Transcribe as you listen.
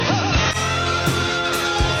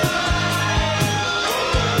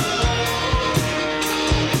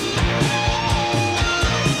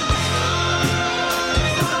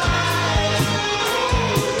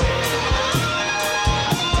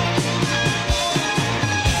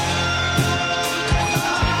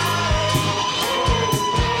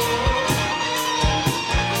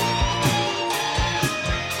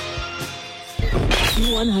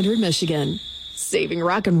Q100 Michigan. Saving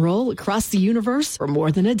rock and roll across the universe for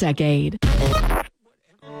more than a decade.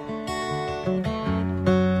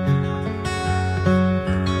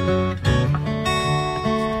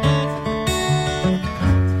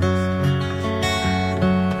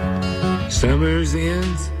 Summer's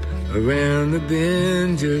ends around the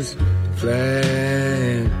bend just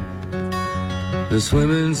flying. The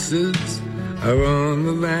swimming suits are on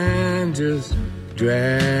the line just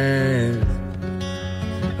drying.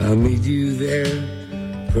 I'll meet you there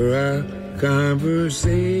for our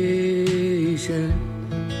conversation.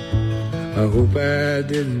 I hope I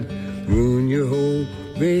didn't ruin your whole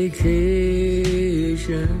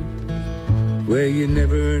vacation. Well, you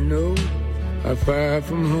never know how far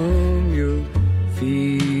from home you're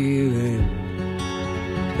feeling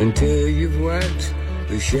until you've watched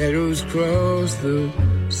the shadows cross the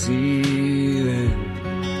ceiling.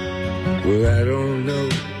 Well, I don't know,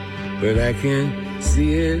 but I can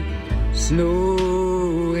see it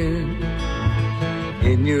snowing.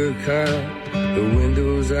 In your car, the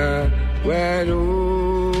windows are wide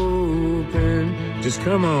open. Just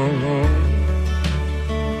come on home.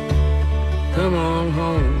 Come on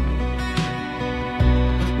home.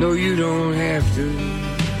 No, you don't have to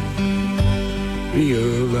be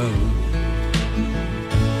alone.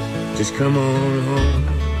 Just come on home.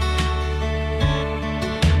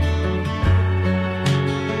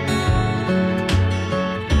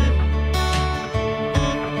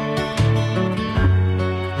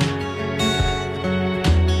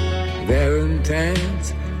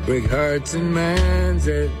 Valentines break hearts and minds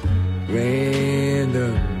at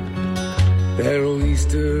random. That old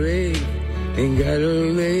Easter egg ain't got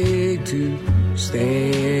a leg to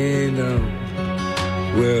stand on.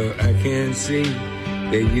 Well, I can see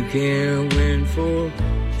that you can't win for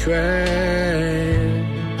trying.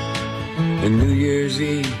 And New Year's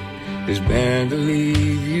Eve is bound to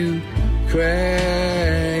leave you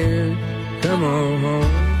crying. Come on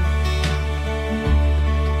home.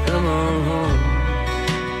 Come on home.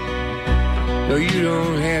 No, you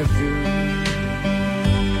don't have to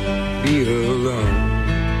be alone.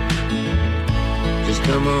 Just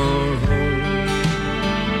come on home.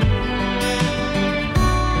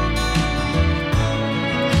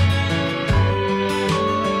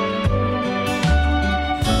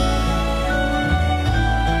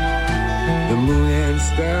 The moon and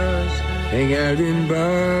stars hang out in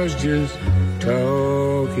bars just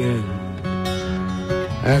talking.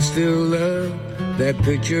 I still love that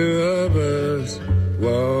picture of us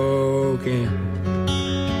walking,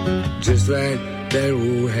 just like that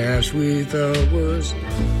old house we thought was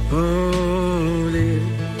haunted.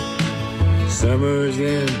 Summer's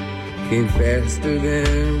end came faster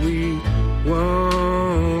than we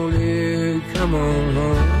wanted. Come on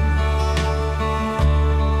home.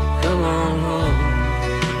 Come on home.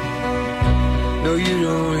 No, you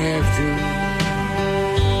don't have to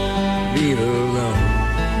be alone.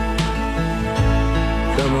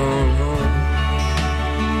 Come on home.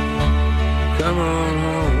 Come on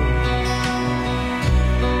home.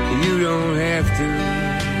 You don't have to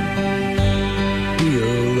be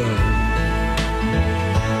alone.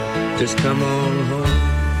 Just come on home.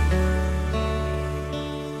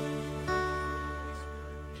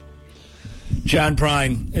 John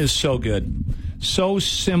Prine is so good. So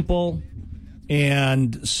simple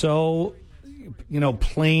and so,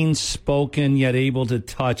 plain spoken, yet able to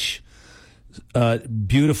touch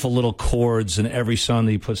beautiful little chords in every song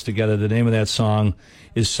that he puts together. The name of that song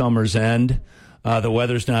is Summer's End. The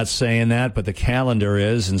weather's not saying that, but the calendar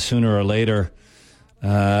is, and sooner or later,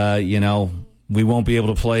 we won't be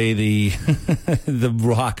able to play the the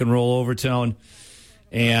rock and roll overtone.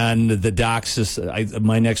 And the docks is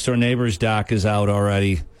my next door neighbor's dock is out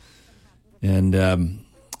already, and John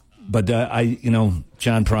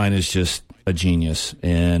Prine is just a genius,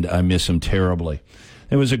 and I miss him terribly.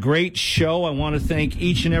 It was a great show. I want to thank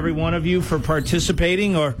each and every one of you for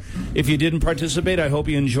participating, or if you didn't participate, I hope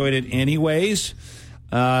you enjoyed it anyways.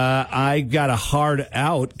 I got a hard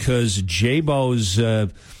out because Jabo's,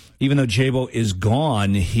 even though Jabo is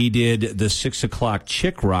gone, he did the 6 o'clock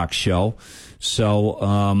Chick Rock show.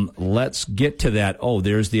 So let's get to that. Oh,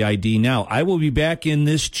 there's the ID now. I will be back in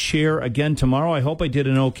this chair again tomorrow. I hope I did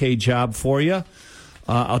an okay job for you.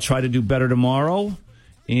 I'll try to do better tomorrow.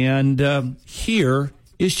 And here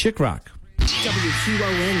is Chick Rock.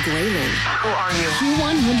 WQON Grayling. Who are you?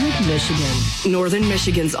 Q100 Michigan. Northern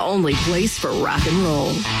Michigan's only place for rock and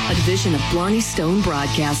roll. A division of Blarney Stone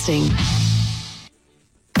Broadcasting.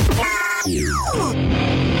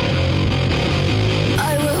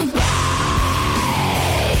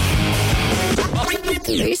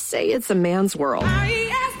 They say it's a man's world. Well,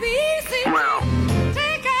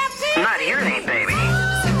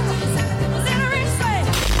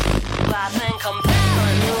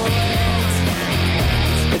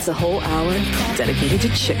 a whole hour dedicated to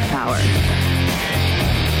chick power.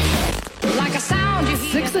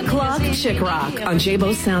 6 o'clock Chick Rock on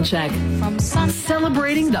Jabo's Soundcheck.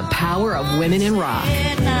 Celebrating the power of women in rock.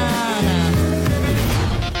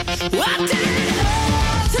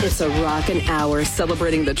 It's a rockin' hour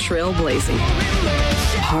celebrating the trailblazing,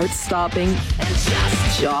 heart-stopping,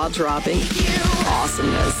 jaw-dropping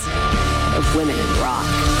awesomeness of women in rock.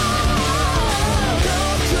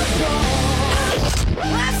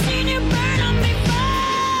 I've seen you burn on me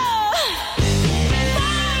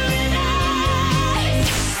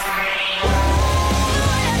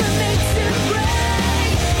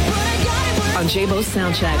on Jabo's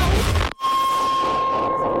Soundcheck.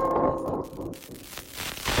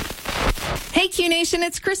 Hey, Q Nation,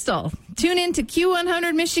 it's Crystal. Tune in to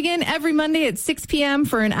Q100 Michigan every Monday at 6 p.m.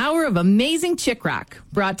 for an hour of amazing chick rock.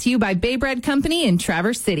 Brought to you by Bay Bread Company in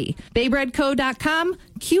Traverse City. BayBreadCo.com,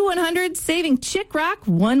 Q100, saving chick rock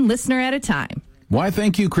one listener at a time. Why,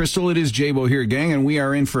 thank you, Crystal. It is Jabo here, gang, and we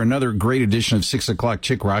are in for another great edition of 6 o'clock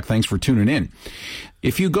Chick Rock. Thanks for tuning in.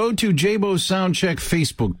 If you go to Jabo's Soundcheck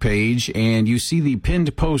Facebook page and you see the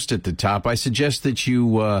pinned post at the top, I suggest that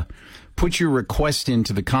you put your request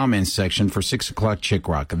into the comments section for 6 o'clock Chick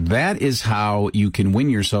Rock. That is how you can win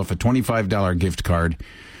yourself a $25 gift card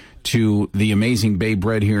to the amazing Bay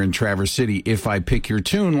Bread here in Traverse City if I pick your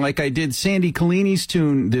tune, like I did Sandy Collini's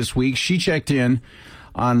tune this week. She checked in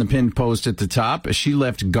on the pinned post at the top. She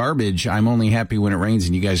left Garbage. I'm only happy when it rains,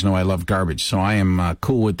 and you guys know I love Garbage, so I am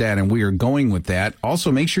cool with that, and we are going with that.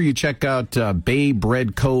 Also, make sure you check out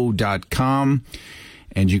baybreadco.com,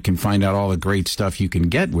 and you can find out all the great stuff you can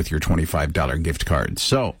get with your $25 gift card.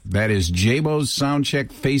 So that is Jabo's Soundcheck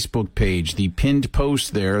Facebook page, the pinned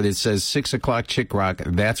post there that says 6 o'clock Chick Rock.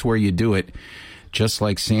 That's where you do it, just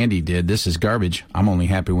like Sandy did. This is Garbage. I'm only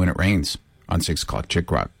happy when it rains on 6 o'clock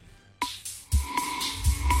Chick Rock.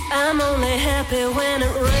 I'm only happy when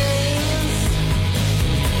it rains.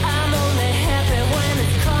 I'm only happy when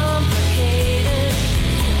it's complicated.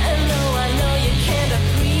 And though I know you can't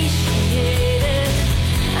appreciate it,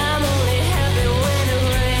 I'm only happy when it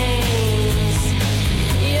rains.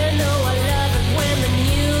 You know I love it when the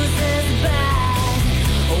news is bad.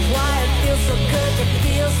 Oh, why it feels so good to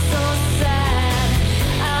feel so sad.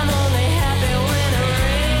 I'm only happy when it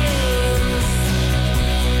rains.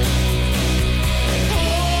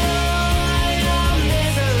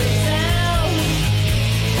 Misery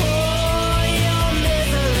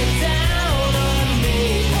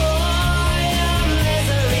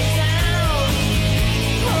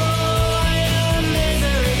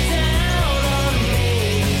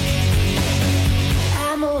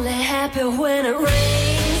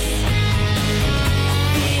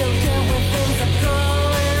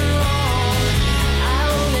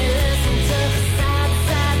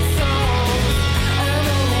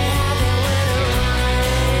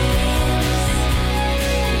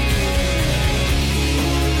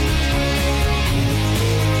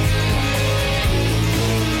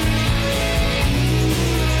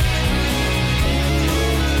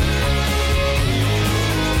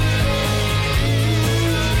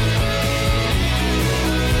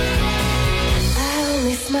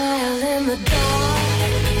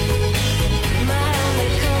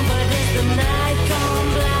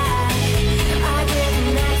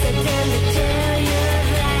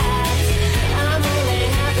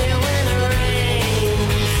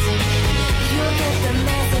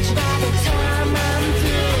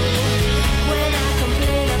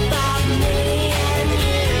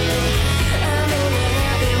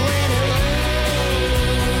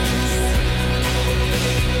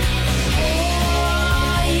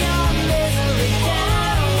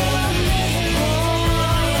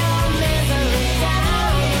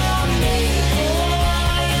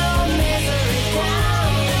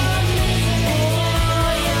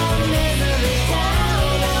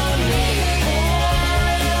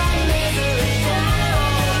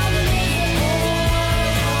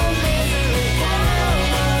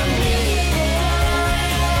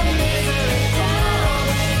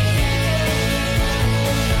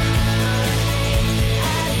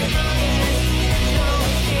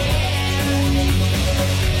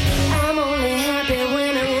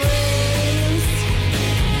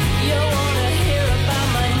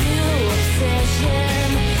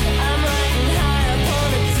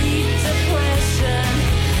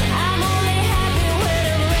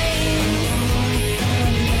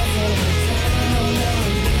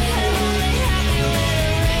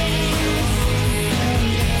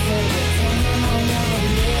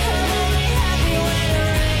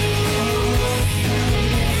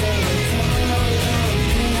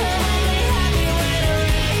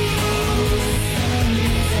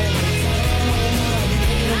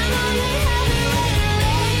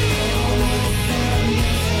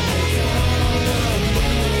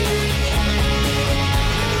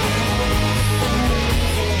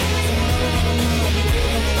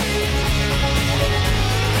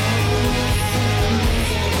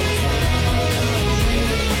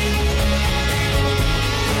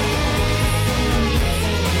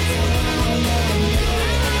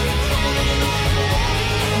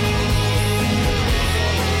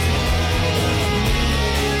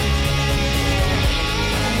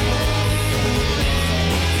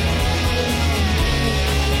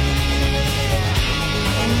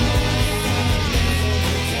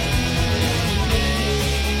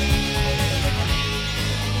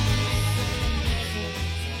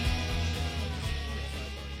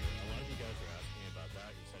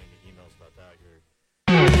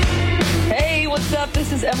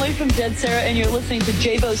This is Emily from Dead Sarah, and you're listening to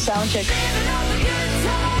Jabo Soundcheck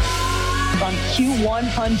on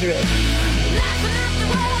Q100.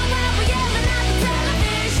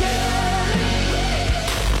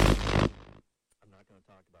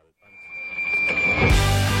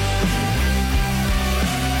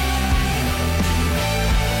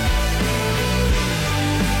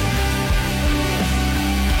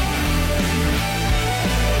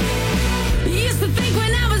 Used to think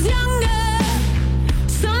when I was younger,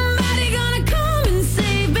 somebody gonna come and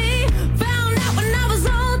save me. Found out when I was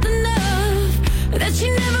old enough that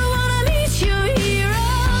you never wanna meet your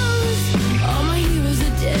heroes. All my heroes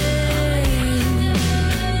are dead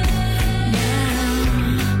now,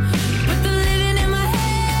 but they're living in my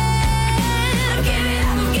head. I'm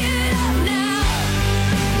giving up now.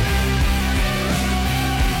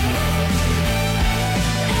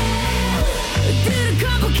 Due to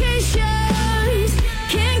complications,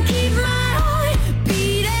 can't keep my heart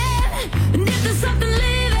beating. And if there's something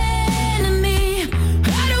living in me,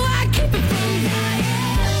 how do I keep it from dying?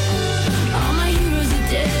 All my heroes are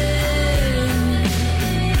dead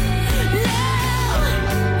now,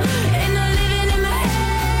 and they're living in my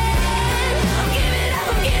head. I'm giving up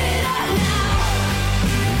now. I'm giving up now.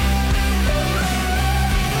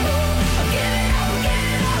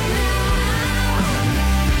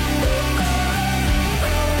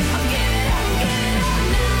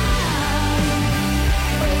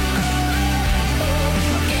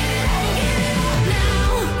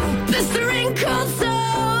 Blistering cold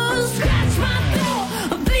souls, scratch my throat,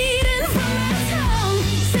 I'm bleeding from my tongue.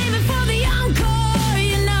 Save it for the encore,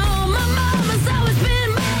 you know. My mama's always been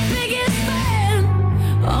my biggest fan.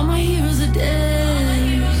 All my heroes are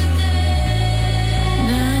dead now,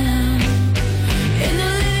 and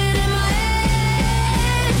they're living in my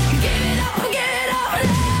head. Give it up now.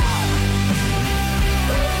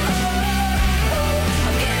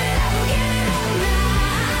 I'm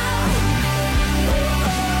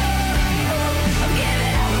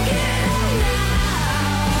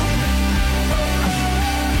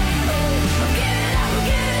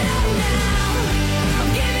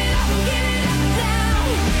giving up now.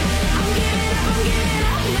 I'm giving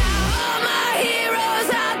up now. All my heroes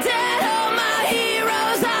are dead. All my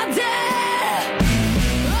heroes are dead.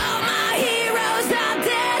 All my heroes are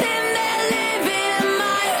dead, and they're living in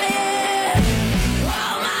my head.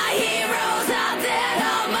 All my heroes are dead.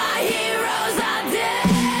 All my heroes are dead.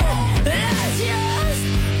 I just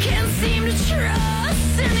can't seem to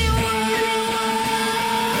trust anyone.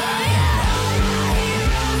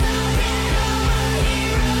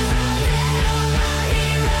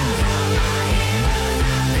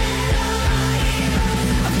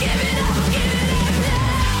 I'm giving up now. I'm giving up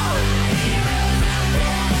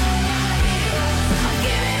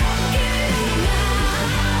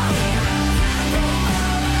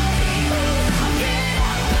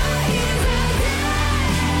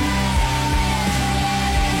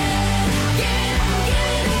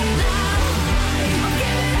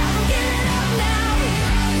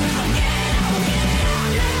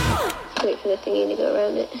Wait for the thingy to go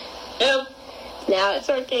around it. Yep. Now it's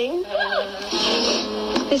working.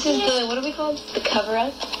 This is the, what are we called? The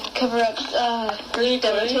cover-up? Cover-up,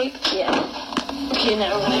 demo tape? Yeah. Okay,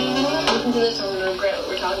 now we're gonna listen to this and we're gonna regret what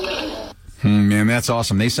we're talking about now. Man, that's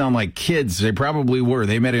awesome. They sound like kids. They probably were.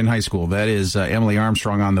 They met in high school. That is Emily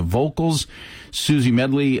Armstrong on the vocals, Susie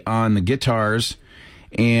Medley on the guitars,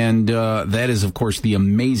 and that is, of course, the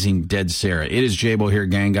amazing Dead Sarah. It is Jabo here,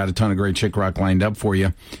 gang. Got a ton of great chick rock lined up for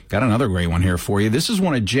you. Got another great one here for you. This is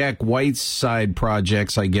one of Jack White's side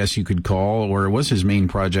projects, I guess you could call, or it was his main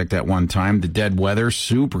project at one time, The Dead Weather.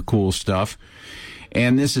 Super cool stuff.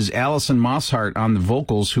 And this is Allison Mosshart on the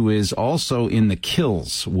vocals, who is also in The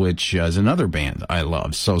Kills, which is another band I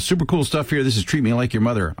love. So super cool stuff here. This is Treat Me Like Your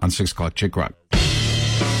Mother on 6 O'Clock Chick Rock.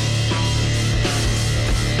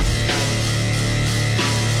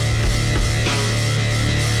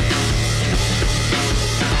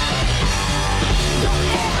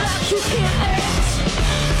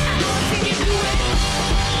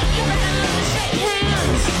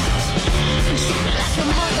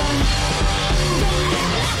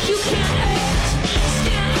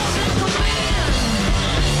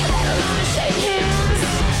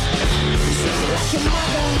 Like your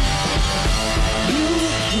mother.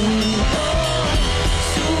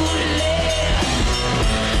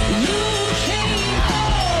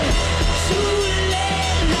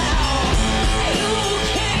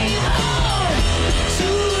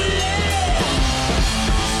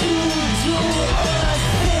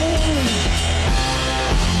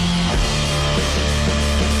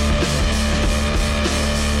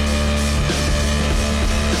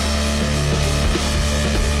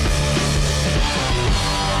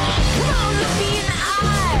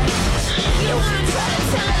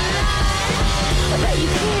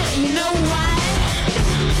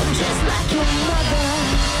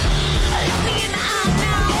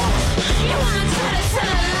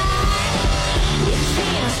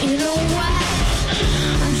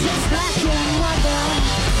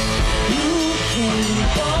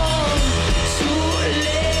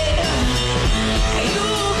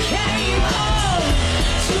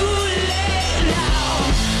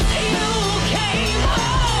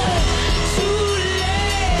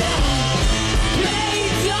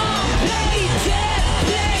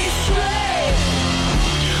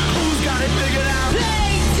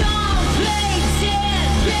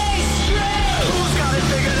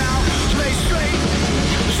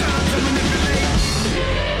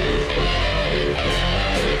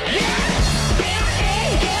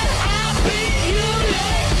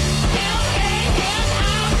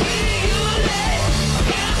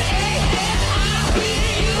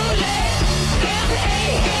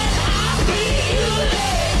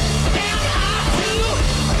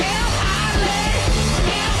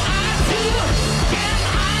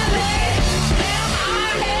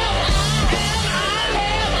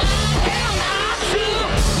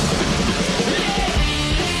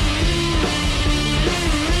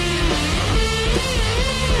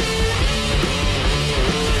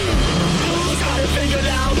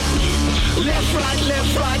 Left,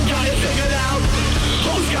 right, got it figured out.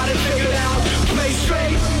 Who's got it figured out? Play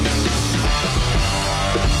straight.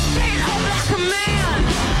 Stand up like a man.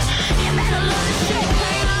 You better learn to shake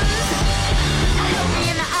hands. Look me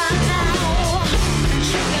in the eye now.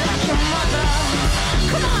 Shake it like your mother.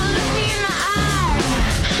 Come on, look me in the eye.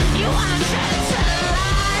 You wanna try to tell a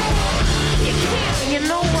lie? You can't, and you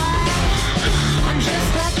know why? I'm just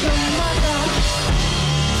like your mother.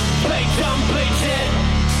 Play dumb, play dead.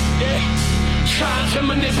 Yeah. Trying to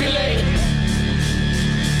manipulate.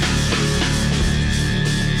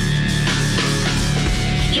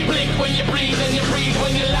 You blink when you breathe and you breathe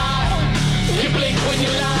when you lie. You blink when you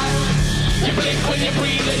lie. You blink when you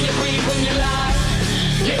breathe and you breathe when you lie.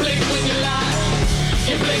 You blink when you lie.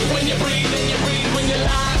 You blink when you breathe and you breathe when you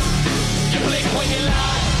lie. You blink when you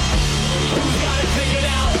lie. Who's got it figured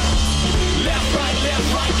out? Left, right,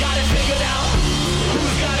 got it figured out.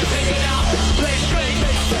 Who's got it figured out? Play straight,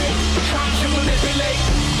 trying to manipulate.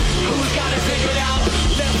 Who's got it figured out?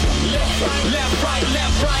 Left,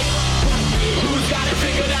 right. Who's got it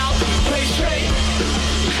figured out? Play straight,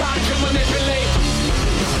 trying to manipulate.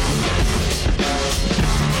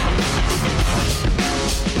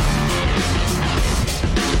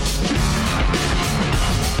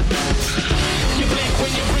 You blink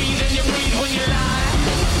when you breathe and you breathe when you lie.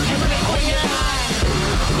 You blink when you lie.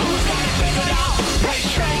 Who's got it figured out? Play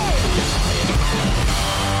straight.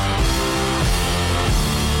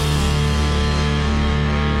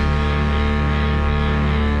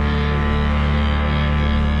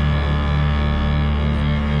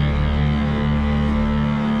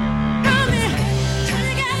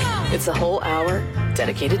 It's a whole hour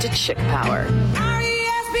dedicated to chick power.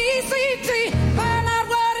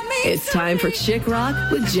 It's time for Chick Rock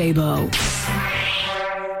with Jabo.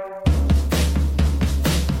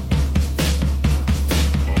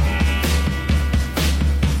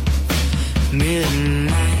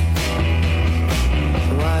 Midnight,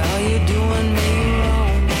 why are you doing me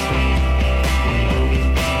wrong?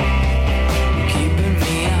 Keeping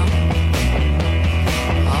me out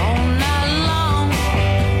all night long.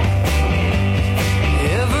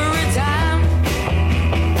 Every time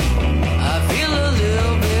I feel a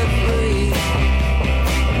little bit free.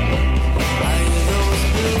 I hear those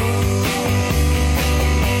blues,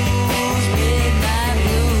 midnight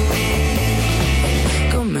blues,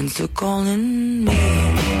 coming to calling me.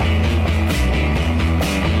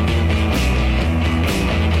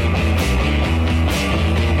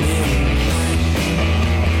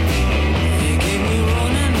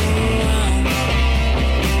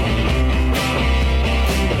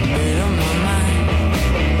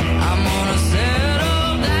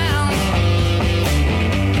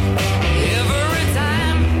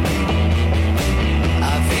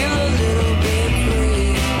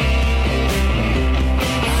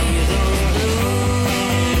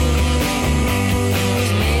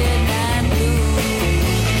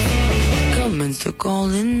 To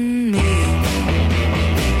calling me. I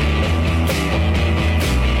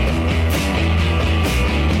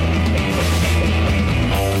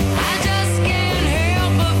just can't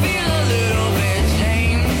help but feel a little bit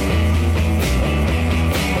changed.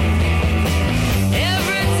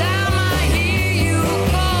 Every time I hear you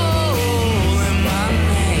calling my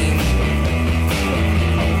name,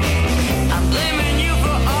 I'm blaming you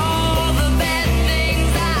for all the bad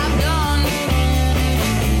things I've done.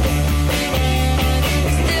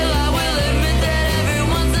 Still, I will admit that every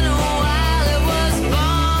once in a while it was fun.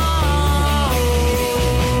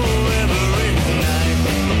 Every night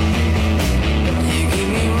you keep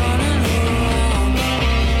me running around.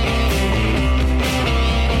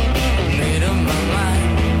 Made up my mind,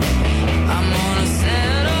 I'm gonna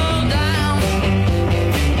settle down.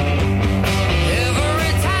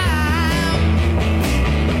 Every time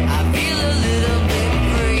I feel a little bit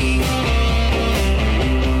free.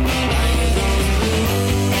 I hear those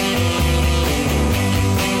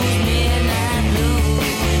midnight blues.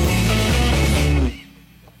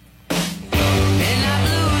 Midnight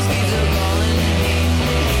blues keeps a calling me.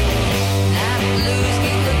 Night blues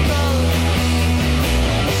keeps a calling.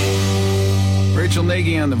 Rachel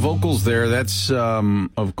Nagy on the vocals there. That's,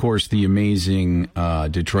 of course, the amazing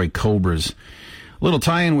Detroit Cobras. Little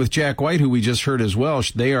tie-in with Jack White, who we just heard as well.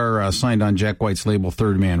 They are signed on Jack White's label,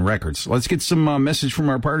 Third Man Records. Let's get some message from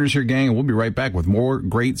our partners here, gang, and we'll be right back with more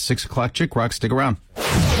great 6 o'clock Chick Rock. Stick around.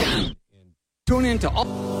 Tune in to all.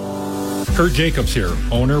 Kurt Jacobs here,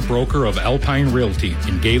 owner, broker of Alpine Realty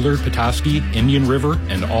in Gaylord, Petoskey, Indian River,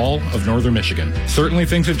 and all of northern Michigan. Certainly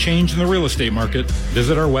things have changed in the real estate market.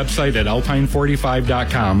 Visit our website at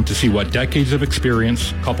alpine45.com to see what decades of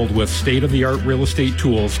experience, coupled with state-of-the-art real estate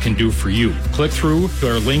tools, can do for you. Click through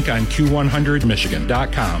to our link on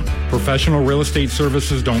q100michigan.com. Professional real estate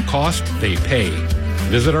services don't cost, they pay.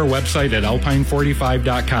 Visit our website at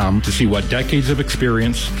alpine45.com to see what decades of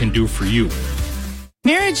experience can do for you.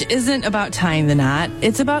 Marriage isn't about tying the knot.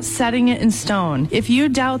 It's about setting it in stone. If you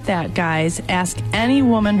doubt that, guys, ask any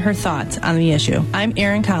woman her thoughts on the issue. I'm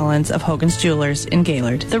Erin Collins of Hogan's Jewelers in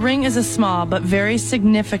Gaylord. The ring is a small but very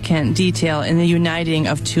significant detail in the uniting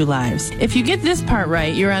of two lives. If you get this part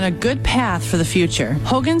right, you're on a good path for the future.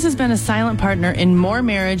 Hogan's has been a silent partner in more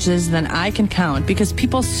marriages than I can count because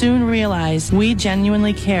people soon realize we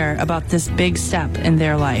genuinely care about this big step in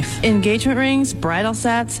their life. Engagement rings, bridal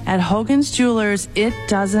sets, at Hogan's Jewelers, it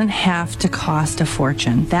doesn't have to cost a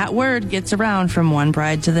fortune. That word gets around from one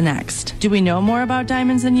bride to the next. Do we know more about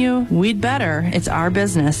diamonds than you? We'd better. It's our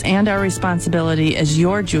business and our responsibility as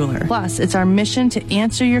your jeweler. Plus, it's our mission to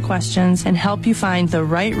answer your questions and help you find the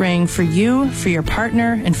right ring for you, for your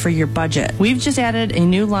partner, and for your budget. We've just added a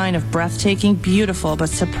new line of breathtaking, beautiful, but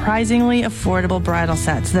surprisingly affordable bridal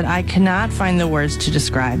sets that I cannot find the words to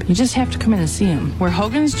describe. You just have to come in and see them. We're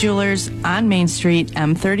Hogan's Jewelers on Main Street,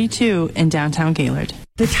 M32 in downtown Gaylord.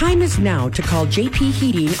 The time is now to call JP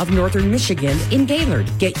Heating of Northern Michigan in Gaylord.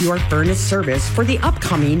 Get your furnace service for the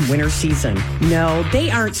upcoming winter season. No,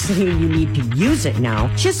 they aren't saying you need to use it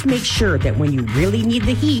now. Just make sure that when you really need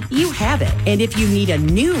the heat, you have it. And if you need a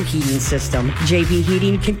new heating system, JP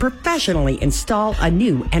Heating can professionally install a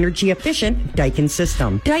new energy-efficient Daikin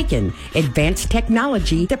system. Daikin, advanced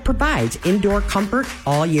technology that provides indoor comfort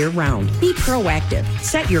all year round. Be proactive.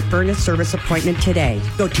 Set your furnace service appointment today.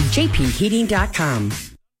 Go to jpheating.com.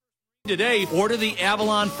 Today, order the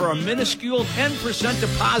Avalon for a minuscule 10%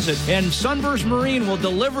 deposit, and Sunburst Marine will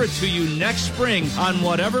deliver it to you next spring on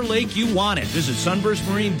whatever lake you want it. Visit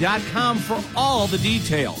sunburstmarine.com for all the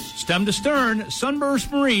details. Stem to stern,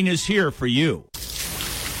 Sunburst Marine is here for you.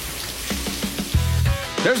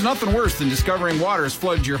 There's nothing worse than discovering water has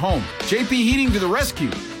flooded your home. JP Heating to the rescue.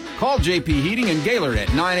 Call JP Heating in Gaylord at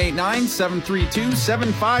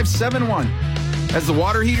 989-732-7571. Has the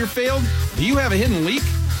water heater failed? Do you have a hidden leak?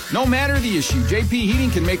 No matter the issue, JP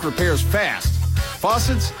Heating can make repairs fast.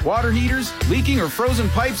 Faucets, water heaters, leaking or frozen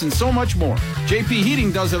pipes, and so much more. JP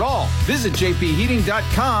Heating does it all. Visit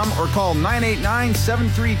jpheating.com or call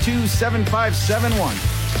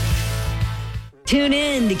 989-732-7571. Tune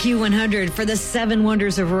in to Q100 for the 7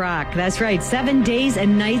 Wonders of Rock. That's right, 7 days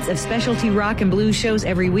and nights of specialty rock and blues shows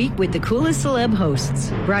every week with the coolest celeb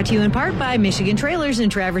hosts. Brought to you in part by Michigan Trailers in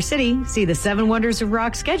Traverse City. See the 7 Wonders of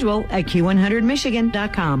Rock schedule at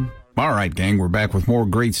q100michigan.com. All right, gang, we're back with more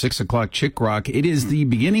great 6 o'clock Chick Rock. It is the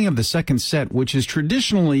beginning of the second set, which is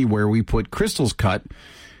traditionally where we put Crystal's cut.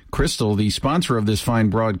 Crystal, the sponsor of this fine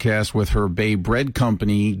broadcast with her Bay Bread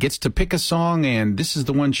Company, gets to pick a song, and this is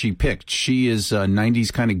the one she picked. She is a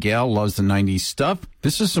 90s kind of gal, loves the 90s stuff.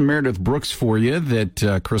 This is some Meredith Brooks for you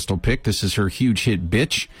that Crystal picked. This is her huge hit,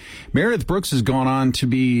 Bitch. Meredith Brooks has gone on to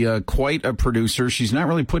be quite a producer. She's not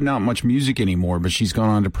really putting out much music anymore, but she's gone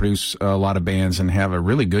on to produce a lot of bands and have a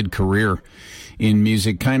really good career in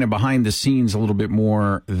music, kind of behind the scenes a little bit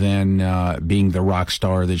more than being the rock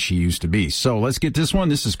star that she used to be. So let's get this one.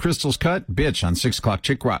 This is Crystal's Cut, Bitch, on 6 o'clock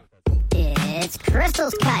Chick Rock. It's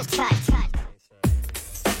Crystal's Cut.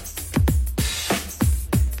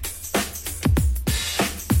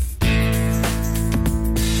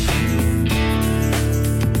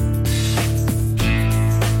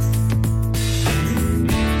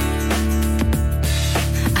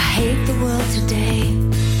 I hate the world today.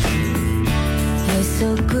 You're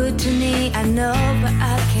so good to me, I know, but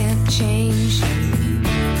I can't change.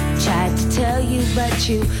 Tried to tell you, but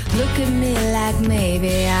you look at me like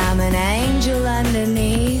maybe I'm an angel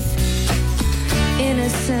underneath,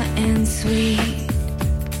 innocent and sweet.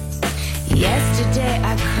 Yesterday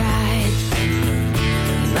I cried. You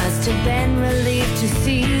must have been relieved to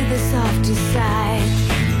see the softer side.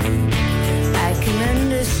 I can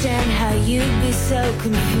understand how you'd be so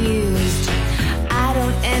confused. I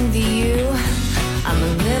don't envy you. I'm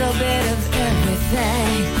a little bit of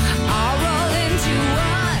everything. I'll roll into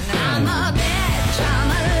one. I'm a bitch,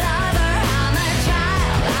 I'm a lover, I'm a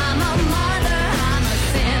child, I'm a mother, I'm a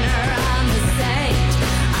sinner, I'm a saint.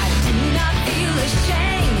 I do not feel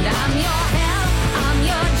ashamed. I'm your hell, I'm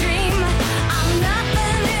your dream. I'm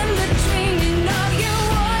nothing in between. You know you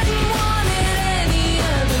wouldn't want it any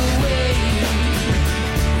other way.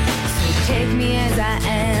 So take me as I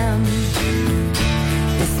am.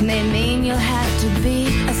 This may mean you'll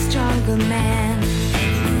a man.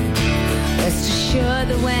 Rest assured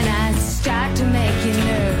that when I start to make you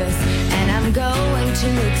nervous and I'm going to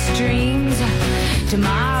extremes,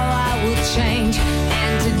 tomorrow I will change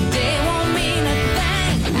and today won't mean a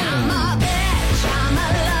thing. I'm a bitch, I'm a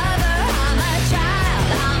lover, I'm a child,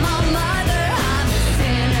 I'm a mother, I'm a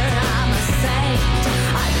sinner, I'm a saint.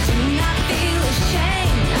 I do not feel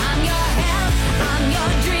ashamed. I'm your hell, I'm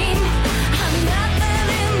your dream, I'm nothing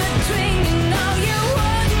in between. You know you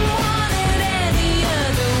wouldn't want it any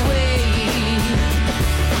other way.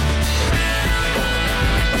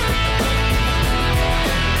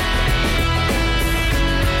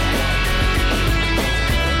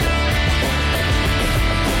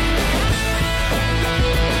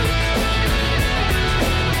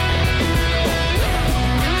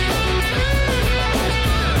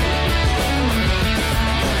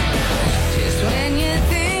 Just when you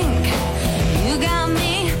think you got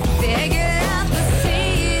me figured out, the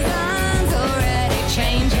season's already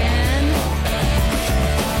changing.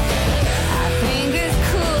 I think it's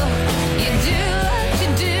cool you do what you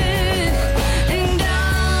do and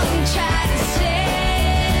don't try to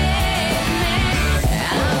save me.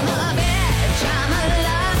 I'm a bitch, I'm a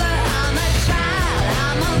lover, I'm a child,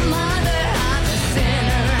 I'm a mother, I'm a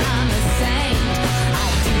sinner, I'm a saint. I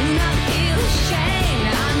do not feel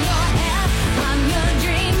ashamed. I'm your hell, I'm your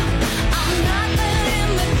dream, I'm nothing in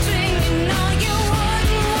between. You know you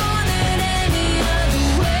wouldn't want it any other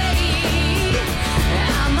way.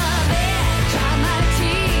 I'm a bitch, I'm a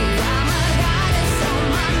tease, I'm a goddess on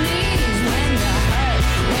my knees. When you hurt,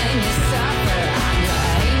 when you suffer, I'm your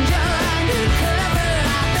angel undercover.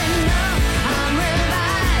 I've been numb, I'm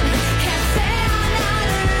revived. Can't say I'm not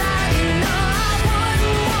alive. You know I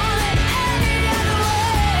wouldn't want it any other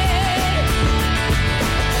way.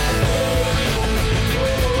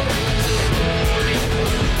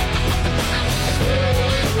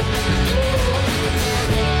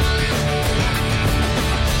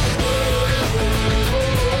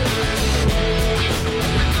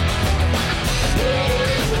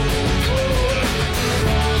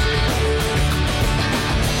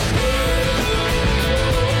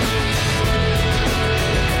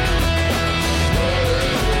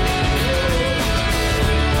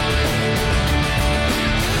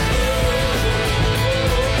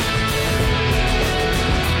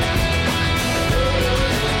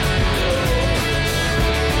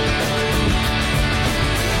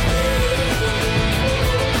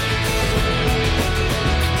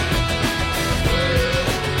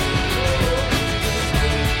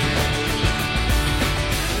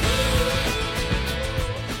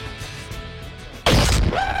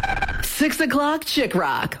 Six o'clock Chick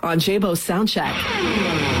Rock on Jabo Soundcheck.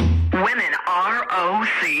 Women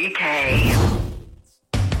R-O-C-K.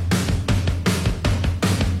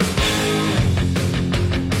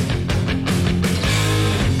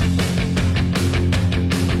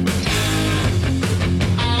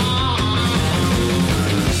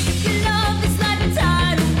 Love is like a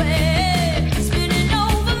tidal wave, spinning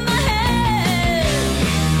over my head,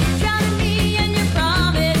 drowning me in your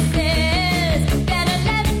promises that are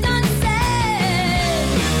left unsaid.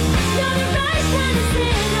 You're the right kind of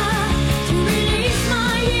sinner to release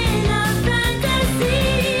my inner friend.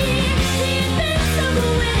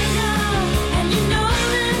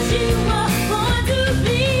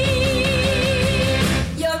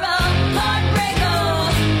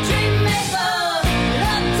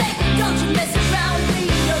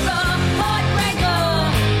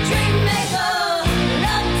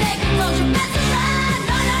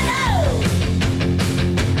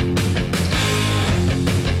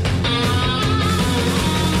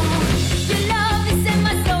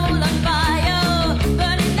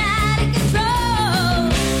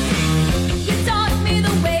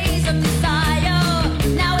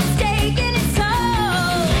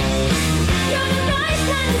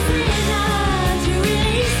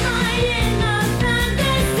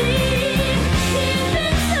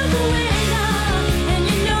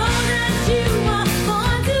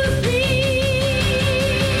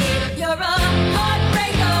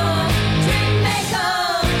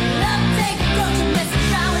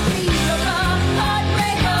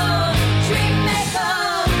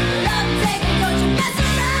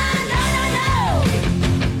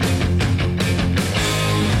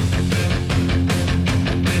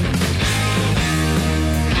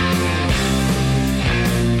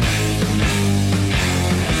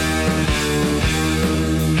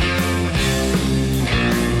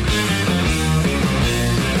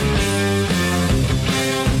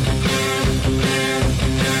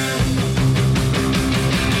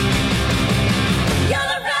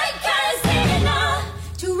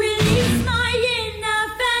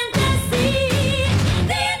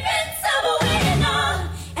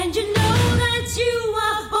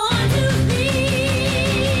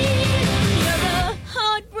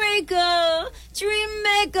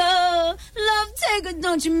 but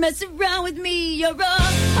don't you mess around with me. You're a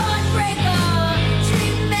heartbreaker,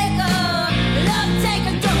 dream maker, love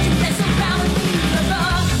taker. Don't you mess around with me. You're a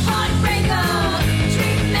heartbreaker,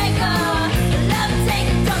 dream maker, love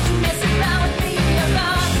taker. Don't you mess around with me. You're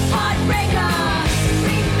a heartbreaker,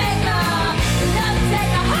 dream maker, love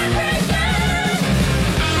taker, heartbreaker.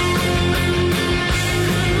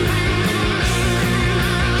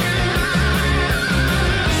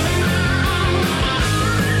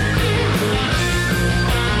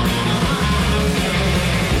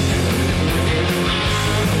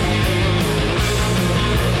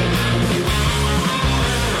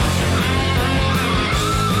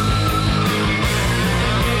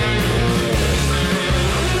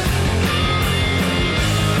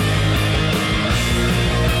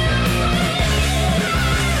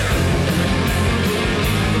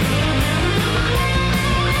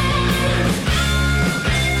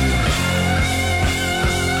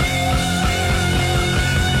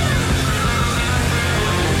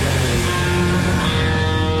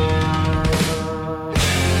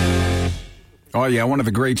 Oh, yeah, one of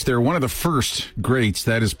the greats there. One of the first greats.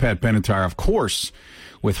 That is Pat Benatar, of course,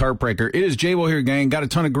 with Heartbreaker. It is Jabo here, gang. Got a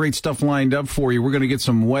ton of great stuff lined up for you. We're going to get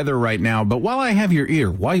some weather right now. But while I have your ear,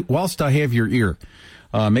 whilst I have your ear,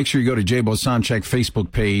 make sure you go to Jabo's Soundcheck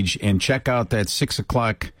Facebook page and check out that 6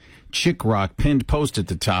 o'clock Chick Rock pinned post at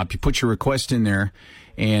the top. You put your request in there,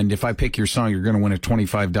 and if I pick your song, you're going to win a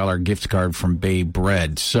 $25 gift card from Bay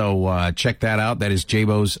Bread. So check that out. That is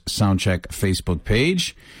Jabo's Soundcheck Facebook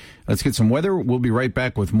page. Let's get some weather. We'll be right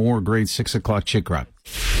back with more great 6 o'clock Chick Rock.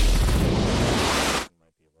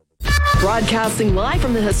 Broadcasting live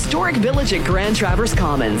from the historic village at Grand Traverse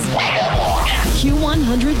Commons.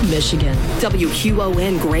 Q100 Michigan.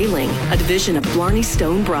 WQON Grayling, a division of Blarney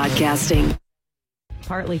Stone Broadcasting.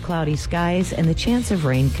 Partly cloudy skies and the chance of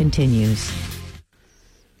rain continues.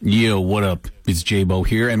 Yo, what up? It's Jabo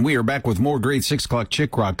here, and we are back with more great 6 o'clock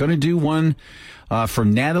Chick Rock. Going to do one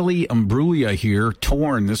from Natalie Imbruglia here,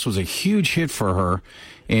 Torn. This was a huge hit for her,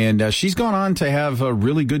 and she's gone on to have a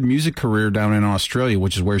really good music career down in Australia,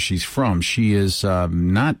 which is where she's from. She is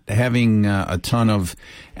not having a ton of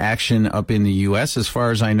action up in the U.S. as far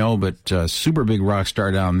as I know, but super big rock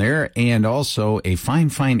star down there, and also a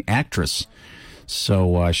fine actress.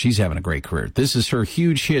 So she's having a great career. This is her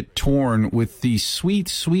huge hit, Torn, with the sweet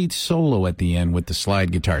solo at the end with the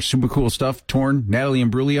slide guitar. Super cool stuff. Torn, Natalie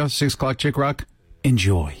Imbruglia, 6 o'clock Chick Rock.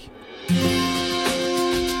 Enjoy. I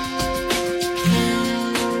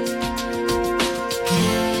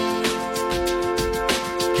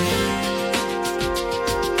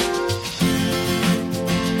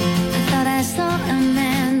thought I saw a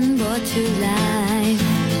man brought to life.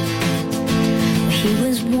 He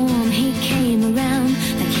was warm, he came around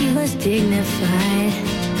like he was dignified.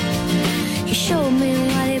 He showed me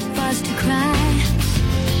what it was to cry.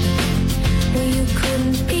 Well, you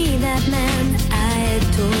couldn't be that man I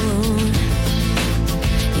adored.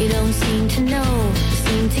 You don't seem to know,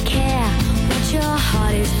 seem to care what your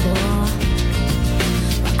heart is for.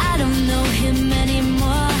 Well, I don't know him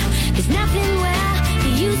anymore. There's nothing where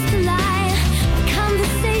he used to lie. My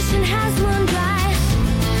conversation has run dry.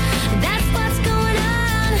 That's what's going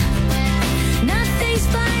on. Nothing's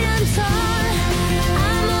fine, I'm torn.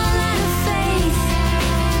 I'm all out of faith.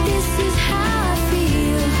 This is how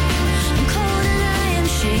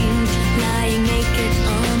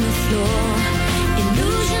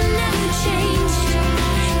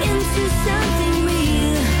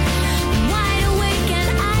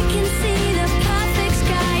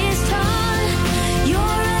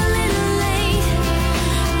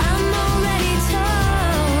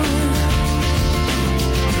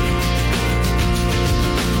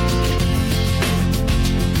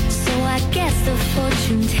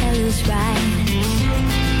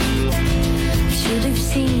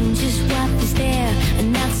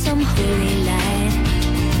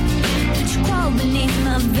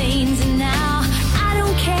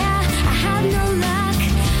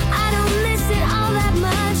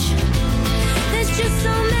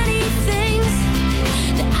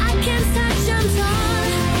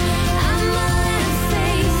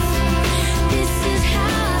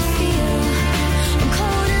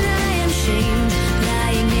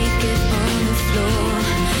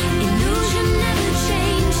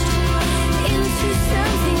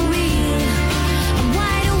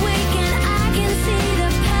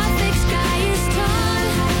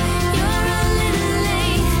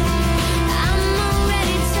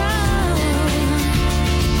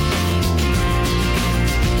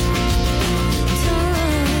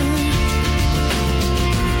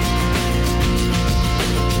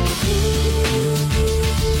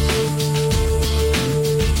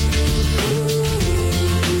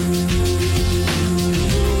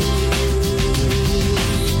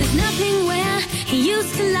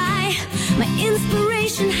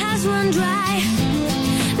inspiration has run dry.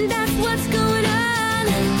 That's what's going on.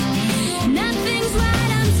 Nothing's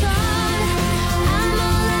right, I'm torn. I'm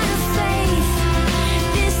all out of faith.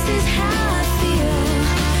 This is how I feel.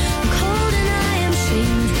 I'm cold and I am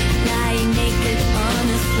shamed, lying naked on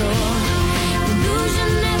the floor.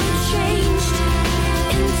 Illusion never changed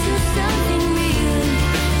into something real.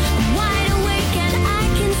 I'm wide awake and I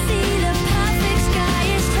can see the perfect sky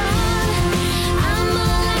is torn. I'm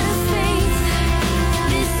all out of faith.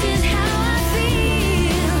 This is how I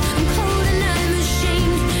feel. I'm cold and I'm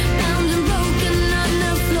ashamed, bound and broken on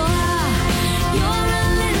the floor. You're a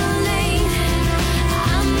little late.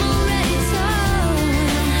 I'm already torn.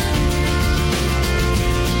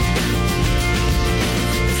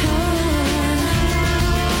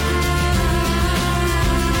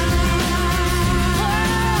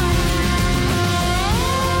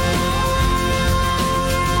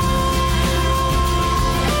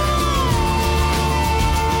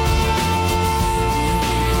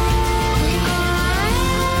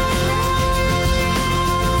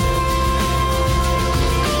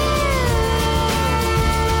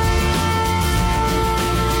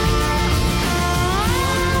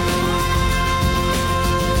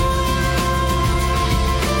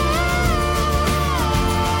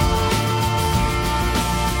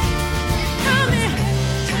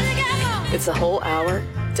 It's a whole hour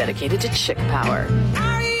dedicated to chick power.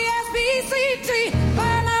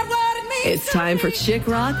 It's time for Chick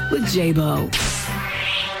Rock with Jabo.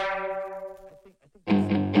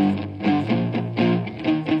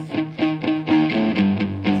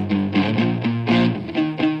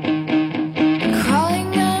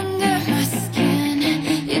 Crawling under my skin,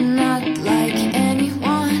 you're not like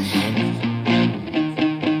anyone.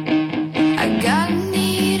 I got a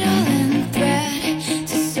needle and thread to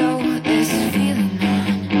sew this feeling on.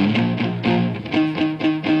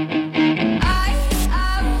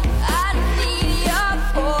 I need your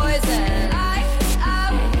poison.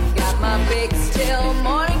 Got my big still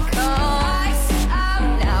morning come.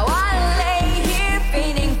 Now I lay here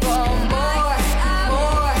feigning for more.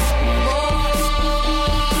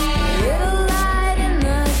 Little light in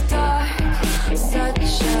the dark,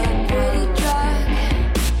 such a pretty drug.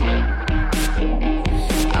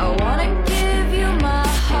 I wanna give you my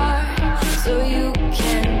heart so you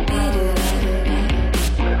can beat it up.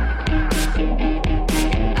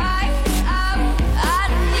 I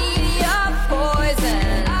need your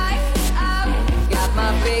poison. Got my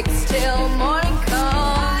big still morning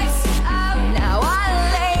comes. Now I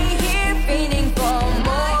lay here feigning for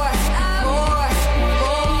more.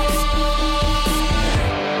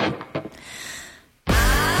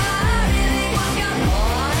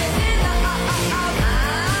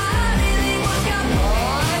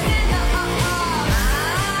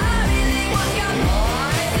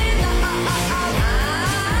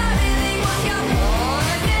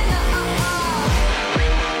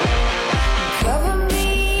 Cover me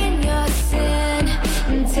in your sin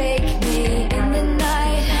and take me in the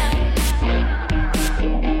night.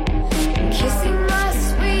 Kissing my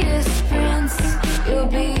sweetest prince, you'll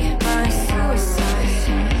be my suicide.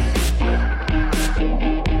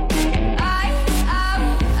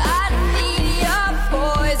 I need your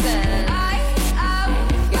poison.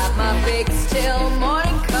 Got my big still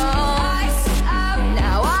morning comes.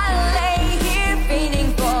 Now I lay here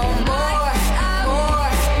feigning for more.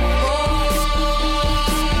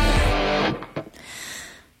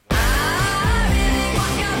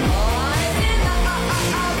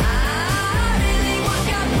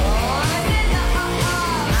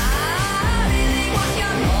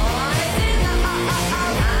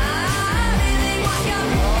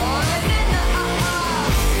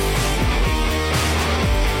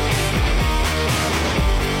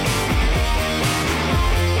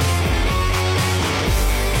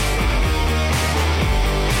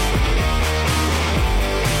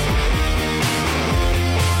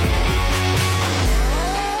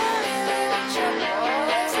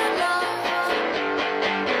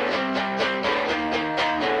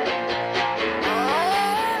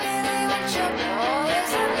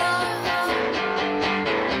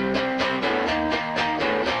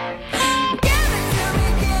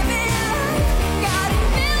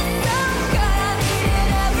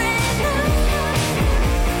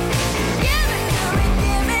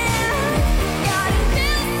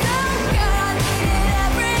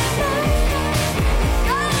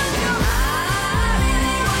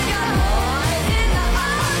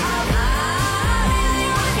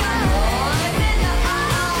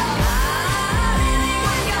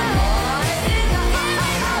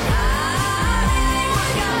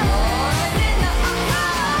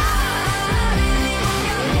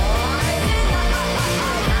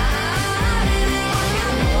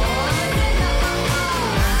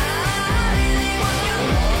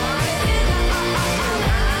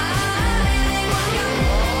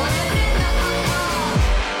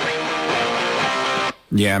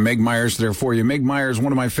 Yeah, Meg Myers there for you. Meg Myers,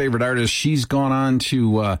 one of my favorite artists. She's gone on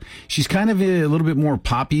to, she's kind of a little bit more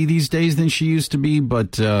poppy these days than she used to be,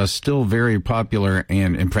 but still very popular.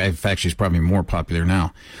 And in fact, she's probably more popular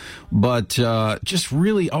now. But just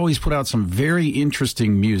really always put out some very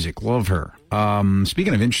interesting music. Love her.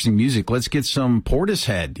 Speaking of interesting music, let's get some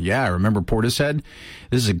Portishead. Yeah, remember Portishead?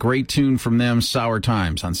 This is a great tune from them, Sour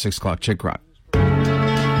Times, on 6 o'clock Chick Rock.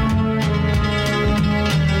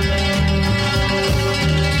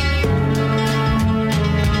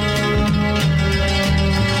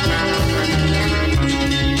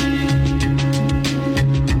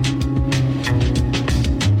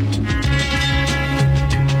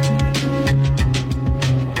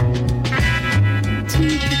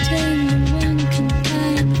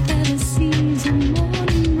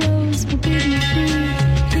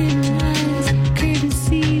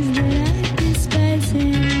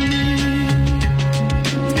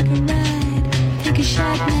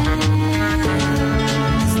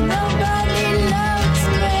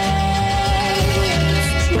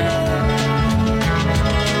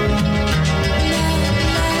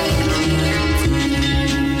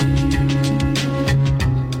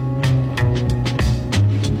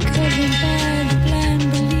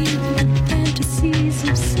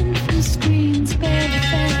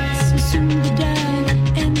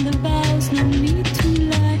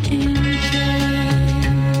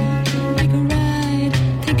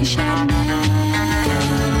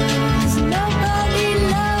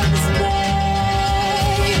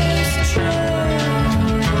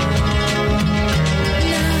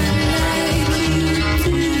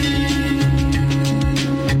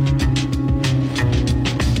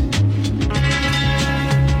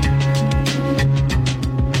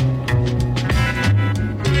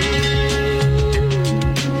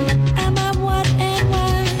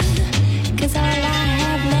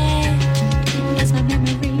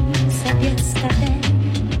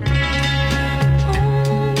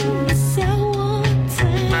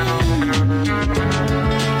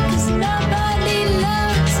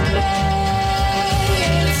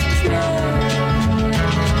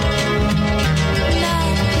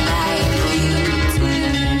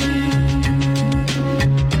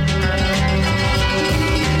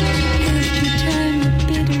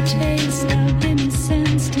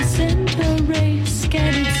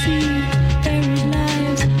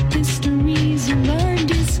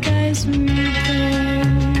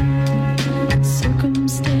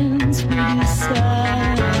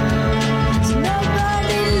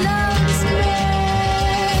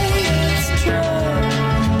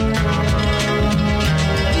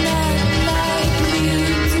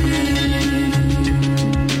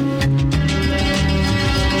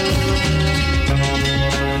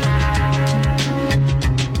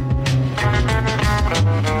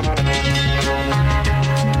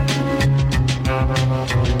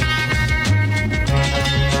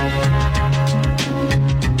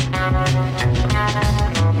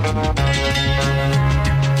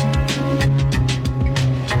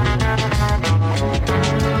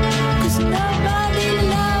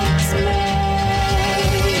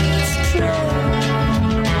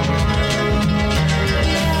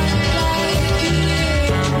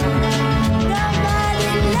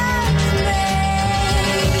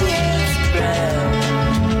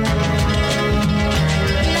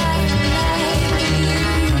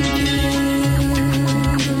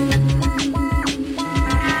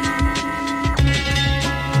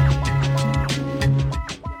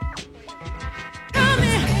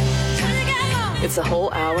 It's a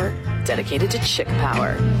whole hour dedicated to chick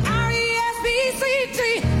power.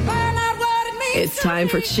 It's time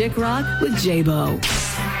for Chick Rock with Jabo.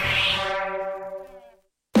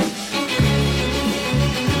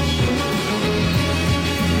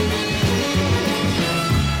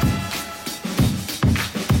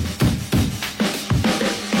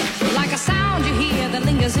 Like a sound you hear that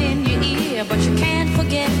lingers in your ear, but you can't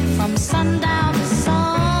forget from sundown to sunset.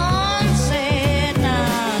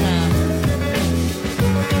 Nah, nah.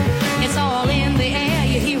 It's all in the air,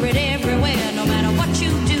 you hear it everywhere. No matter what you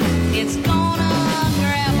do, it's gonna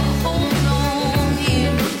grab a hold on you.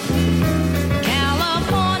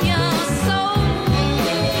 California soul.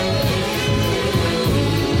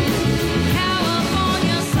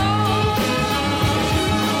 California soul.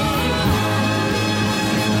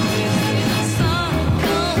 The sun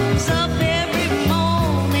comes up every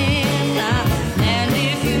morning. I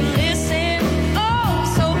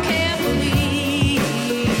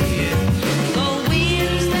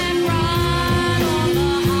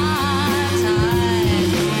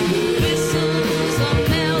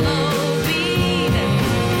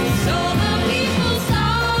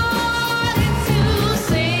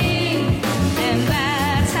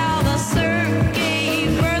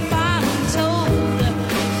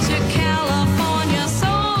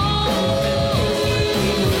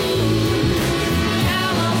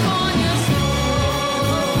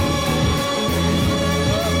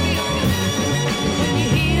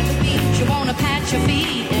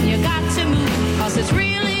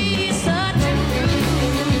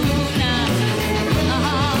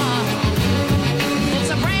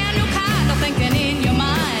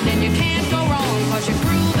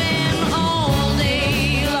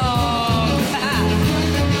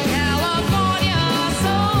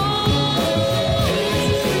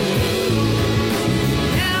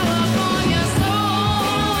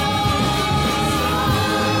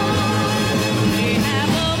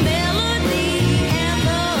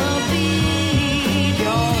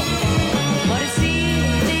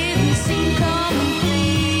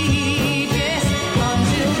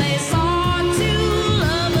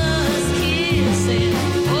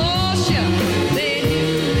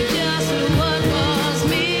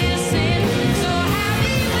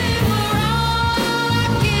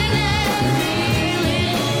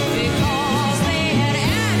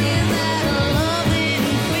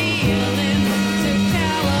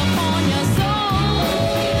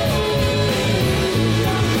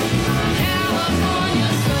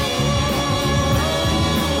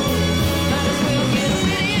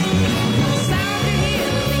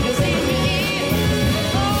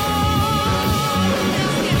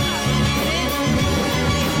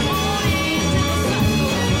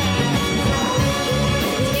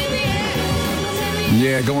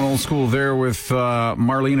Yeah, going old school there with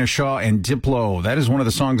Marlena Shaw and Diplo. That is one of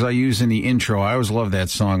the songs I use in the intro. I always love that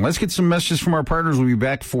song. Let's get some messages from our partners. We'll be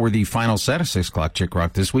back for the final set of 6 o'clock Chick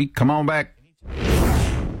Rock this week. Come on back.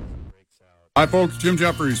 Hi, folks. Jim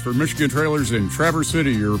Jeffries for Michigan Trailers in Traverse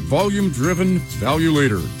City, your volume-driven value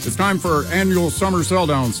leader. It's time for our annual summer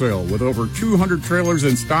sell-down sale. With over 200 trailers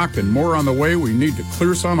in stock and more on the way, we need to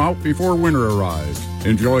clear some out before winter arrives.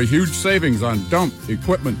 Enjoy huge savings on dump,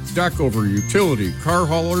 equipment, deck over, utility, car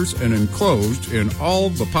haulers, and enclosed in all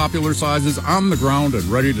the popular sizes on the ground and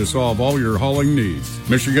ready to solve all your hauling needs.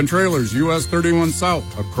 Michigan Trailers, US 31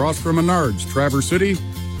 South, across from Menards, Traverse City,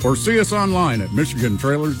 or see us online at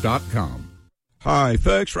michigantrailers.com. Hi,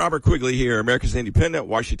 folks. Robert Quigley here, America's Independent,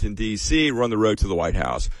 Washington, D.C., run the road to the White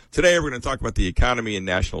House. Today, we're going to talk about the economy and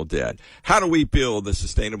national debt. How do we build a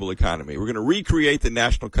sustainable economy? We're going to recreate the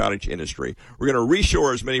national cottage industry. We're going to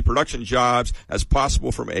reshore as many production jobs as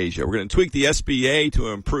possible from Asia. We're going to tweak the SBA to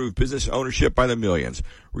improve business ownership by the millions.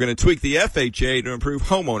 We're going to tweak the FHA to improve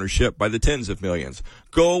home ownership by the tens of millions.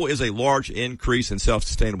 Goal is a large increase in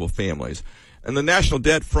self-sustainable families. And the national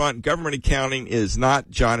debt front, government accounting is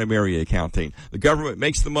not John and Mary accounting. The government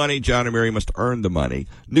makes the money, John and Mary must earn the money.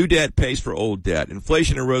 New debt pays for old debt.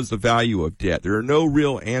 Inflation erodes the value of debt. There are no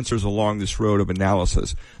real answers along this road of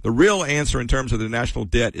analysis. The real answer in terms of the national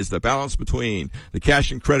debt is the balance between the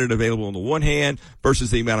cash and credit available on the one hand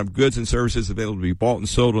versus the amount of goods and services available to be bought and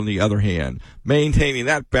sold on the other hand. Maintaining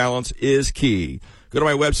that balance is key. Go to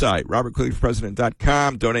my website,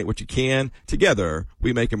 robertquigleyforpresident.com. Donate what you can. Together,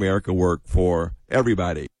 we make America work for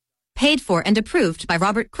everybody. Paid for and approved by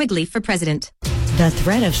Robert Quigley for President. The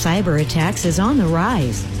threat of cyber attacks is on the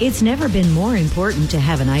rise. It's never been more important to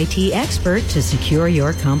have an IT expert to secure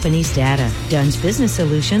your company's data. Dunn's Business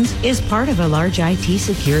Solutions is part of a large IT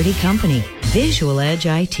security company, Visual Edge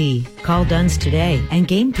IT. Call Dunn's today and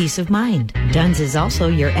gain peace of mind. Dunn's is also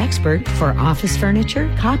your expert for office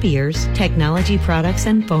furniture, copiers, technology products,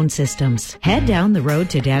 and phone systems. Head down the road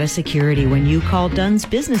to data security when you call Dunn's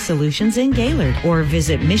Business Solutions in Gaylord or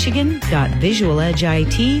visit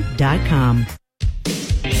michigan.visualedgeit.com.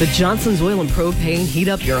 The Johnson's Oil and Propane Heat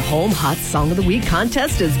Up Your Home Hot Song of the Week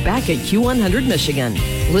contest is back at Q100 Michigan.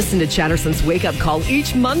 Listen to Chatterson's Wake Up Call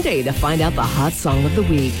each Monday to find out the hot song of the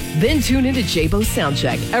week. Then tune into Jabo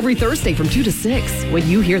Soundcheck every Thursday from 2 to 6. When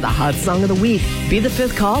you hear the hot song of the week, be the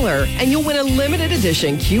 5th caller, and you'll win a limited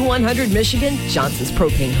edition Q100 Michigan Johnson's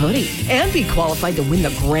Propane hoodie and be qualified to win the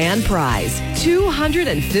grand prize,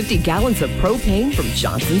 250 gallons of propane from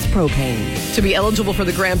Johnson's Propane. To be eligible for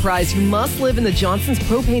the grand prize, you must live in the Johnson's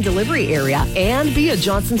Propane delivery area and be a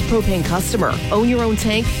Johnson's Propane customer. Own your own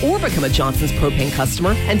tank or become a Johnson's Propane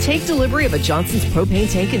customer and take delivery of a Johnson's Propane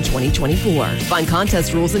tank in 2024. Find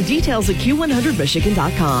contest rules and details at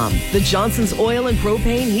Q100Michigan.com. The Johnson's Oil and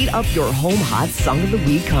Propane Heat Up Your Home Hot Song of the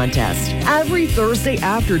Week contest. Every Thursday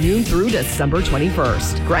afternoon through December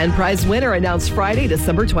 21st. Grand prize winner announced Friday,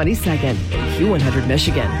 December 22nd. Q100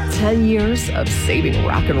 Michigan. 10 years of saving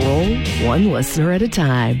rock and roll, one listener at a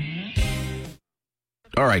time.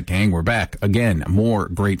 All right, gang, we're back. Again, more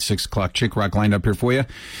great 6 o'clock Chick Rock lined up here for you.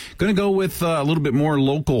 Going to go with a little bit more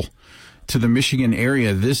local to the Michigan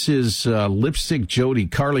area. This is Lipstick Jody.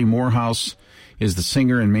 Carly Morehouse is the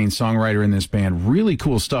singer and main songwriter in this band. Really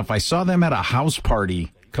cool stuff. I saw them at a house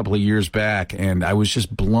party a couple of years back, and I was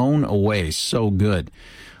just blown away. So good.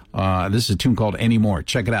 This is a tune called Anymore.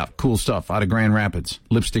 Check it out. Cool stuff out of Grand Rapids.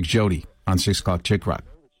 Lipstick Jody on 6 o'clock Chick Rock.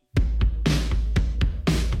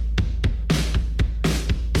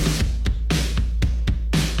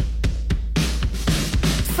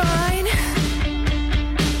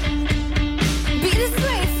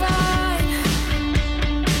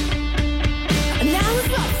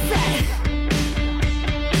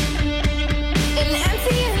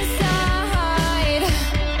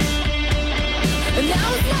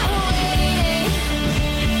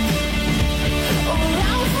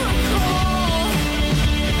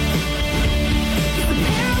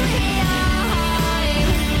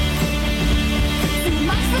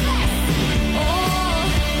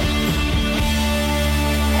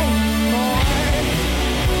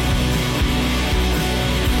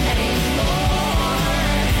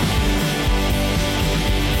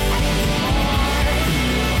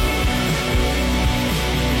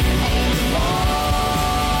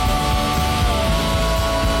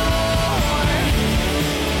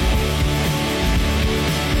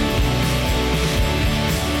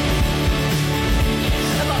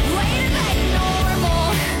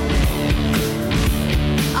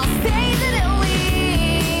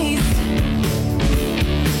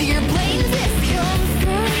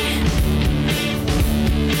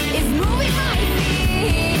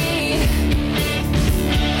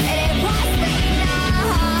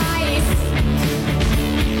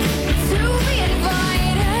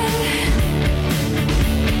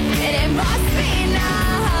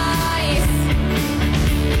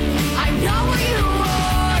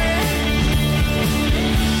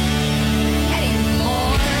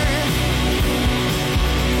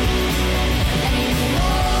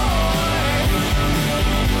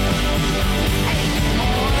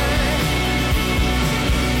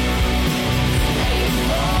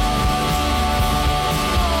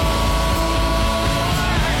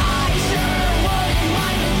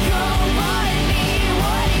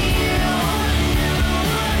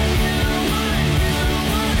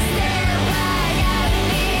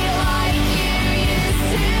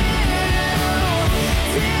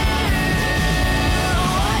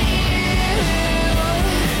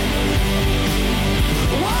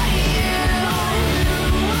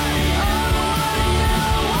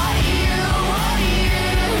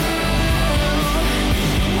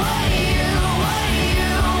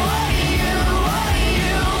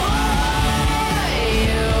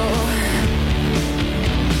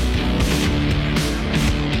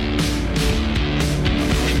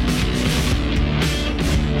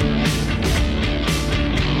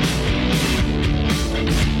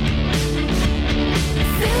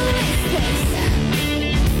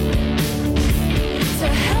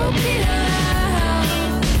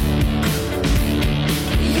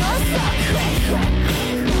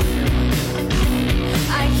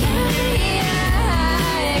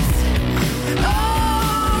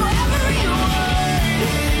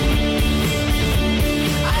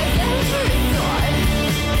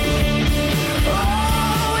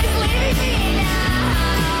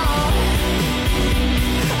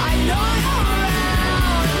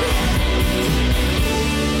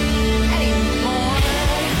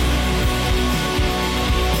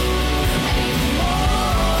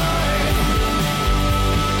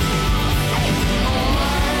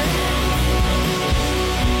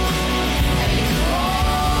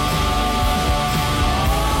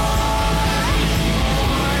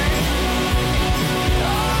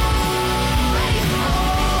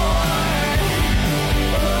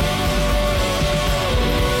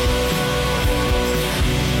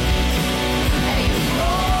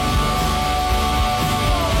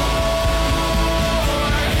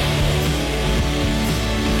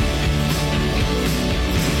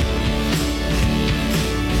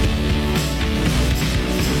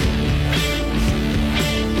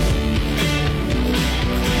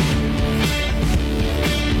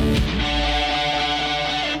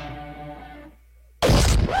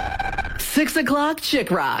 6 o'clock Chick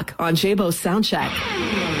Rock on Jabo Soundcheck.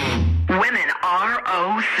 Women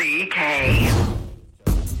R-O-C-K.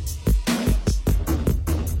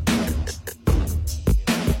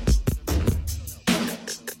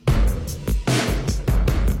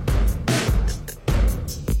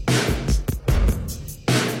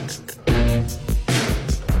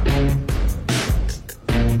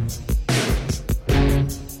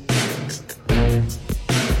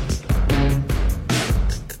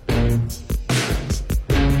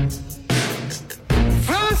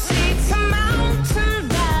 From sea to mountain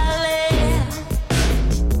valley,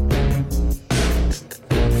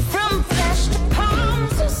 from flesh to palm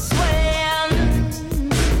to swaying,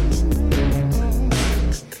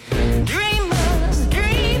 dreamers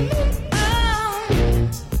dreaming on.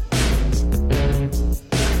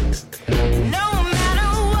 No matter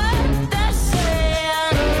what they're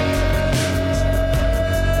saying,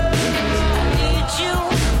 I need you.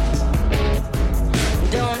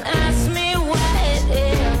 Don't ask me what it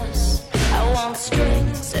is. I want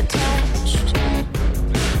strings attached,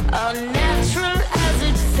 unnatural as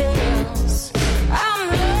it feels. I'm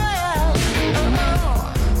loyal,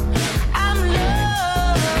 oh, I'm loyal.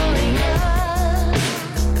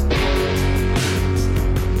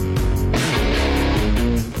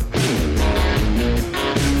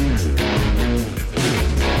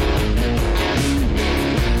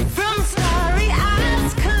 From starry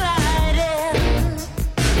eyes colliding,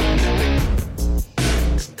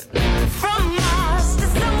 from Mars to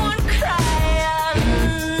someone crying,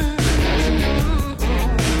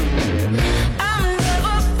 I'm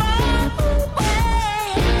never far away.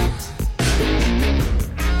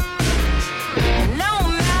 No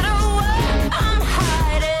matter what I'm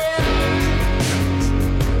hiding,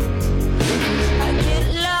 I get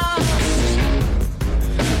lost,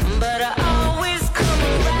 but I always come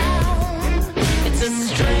around. It's a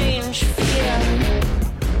strange fear,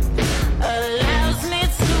 allows me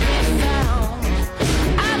to be found.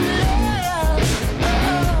 I'm loyal,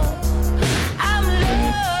 oh, I'm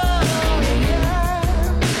loyal,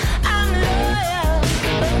 I'm loyal,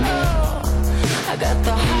 oh, I got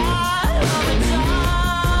the heart of a dog.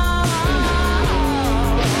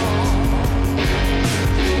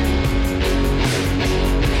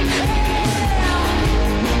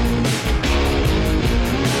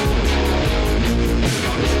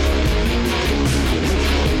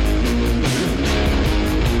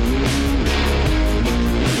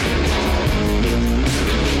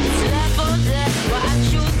 It's life or death, watch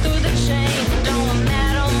you through the chain. Don't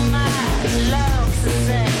matter, my love's the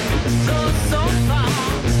same. Go so far,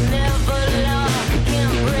 never long,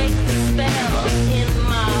 can't break the spell in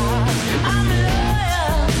my heart. I'm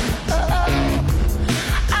loyal, oh,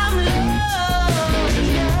 I'm loyal,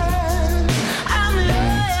 I'm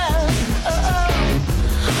loyal, oh,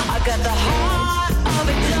 I got the heart of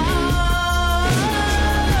a dog.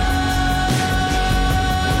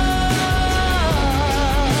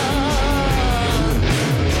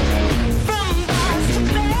 From bars to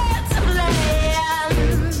beds of land,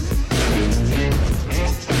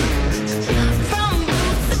 from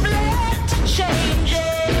boots of lead to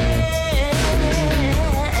changing,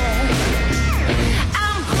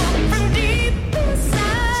 I'm hooked from deep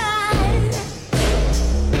inside.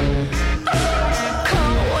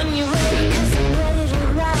 Call when you're ready, 'cause I'm ready to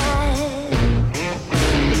ride.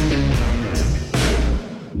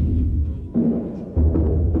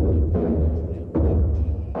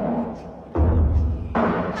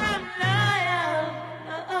 I'm loyal,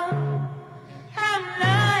 oh, I'm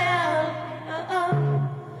loyal, oh,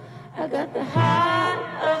 I got the heart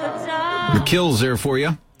of a dog. The Kills there for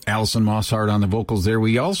you. Alison Mosshart on the vocals there.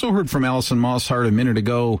 We also heard from Alison Mosshart a minute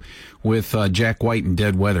ago with Jack White and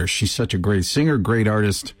Dead Weather. She's such a great singer, great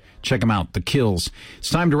artist. Check them out, The Kills. It's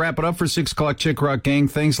time to wrap it up for 6 o'clock Chick Rock Gang.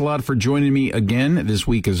 Thanks a lot for joining me again this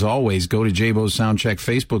week. As always, go to Jabo's Soundcheck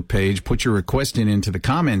Facebook page, put your request into the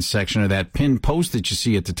comments section of that pinned post that you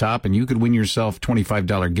see at the top, and you could win yourself a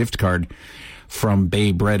 $25 gift card from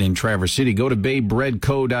Bay Bread in Traverse City. Go to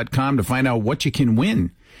baybreadco.com to find out what you can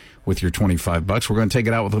win with your $25. We're going to take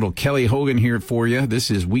it out with a little Kelly Hogan here for you.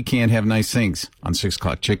 This is We Can't Have Nice Things on 6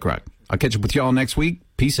 o'clock Chick Rock. I'll catch up with y'all next week.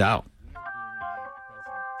 Peace out.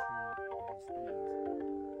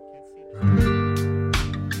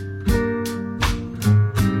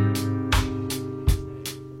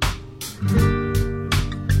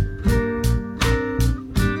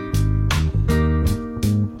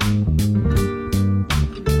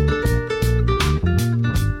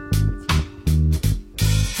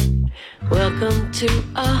 Welcome to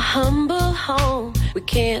a humble home. We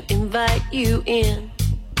can't invite you in,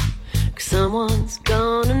 'cause someone's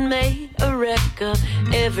gone and made a wreck of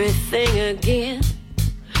everything again.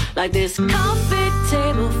 Like this coffee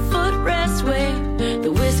table footrest where the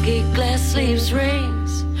whiskey glass sleeves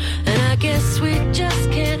rings. And I guess we just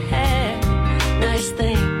can't have nice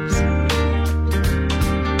things.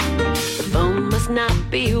 The phone must not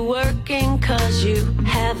be working 'cause you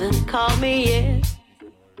haven't called me yet.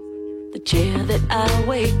 The chair that I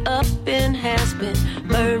wake up in has been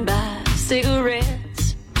burned by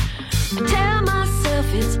cigarettes. I tell myself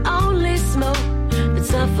it's only smoke that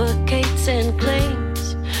suffocates and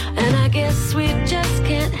clings. And I guess we just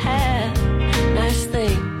can't have nice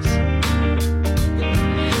things.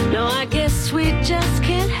 No, I guess we just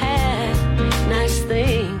can't have nice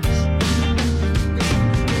things.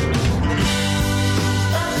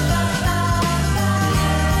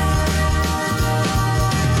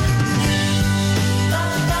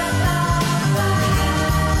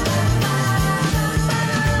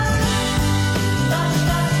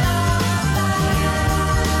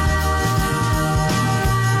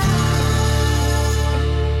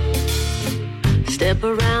 Step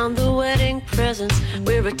around the wedding presents,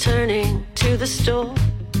 we're returning to the store.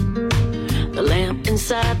 The lamp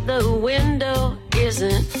inside the window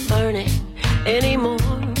isn't burning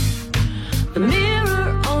anymore. The mirror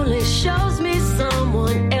only shows me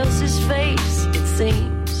someone else's face, it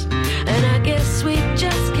seems. And I guess we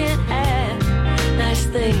just can't have nice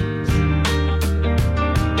things.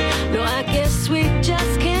 No, I guess we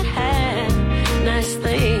just can't have nice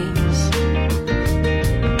things.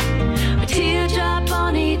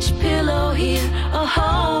 Each pillow here, a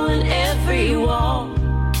hole in every wall.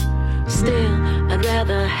 Still, I'd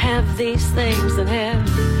rather have these things than have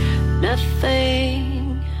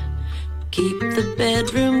nothing. Keep the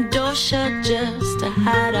bedroom door shut just to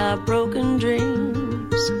hide our broken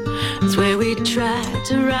dreams. It's where we try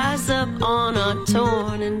to rise up on our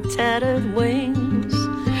torn and tattered wings.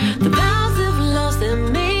 The vows have lost their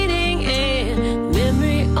meaning and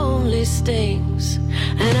memory only stings.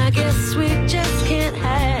 And I guess we just can't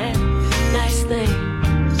have nice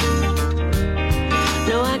things.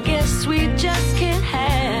 No, I guess we just can't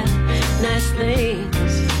have nice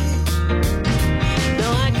things. No,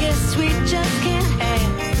 I guess we just can't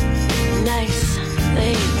have nice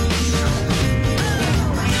things.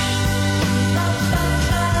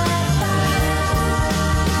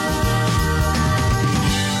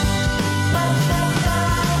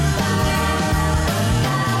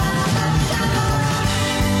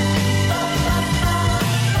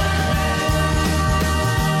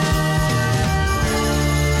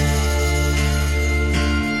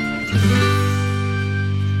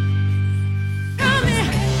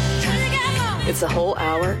 It's a whole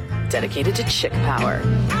hour dedicated to chick power.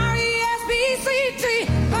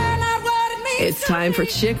 It's time for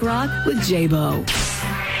Chick Rock with Jabo.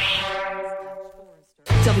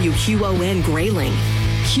 WQON Grayling,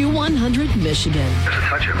 Q100 Michigan. There's a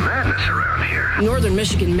touch of madness around here. Northern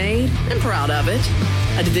Michigan made and proud of it.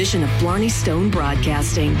 A division of Blarney Stone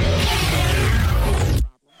Broadcasting.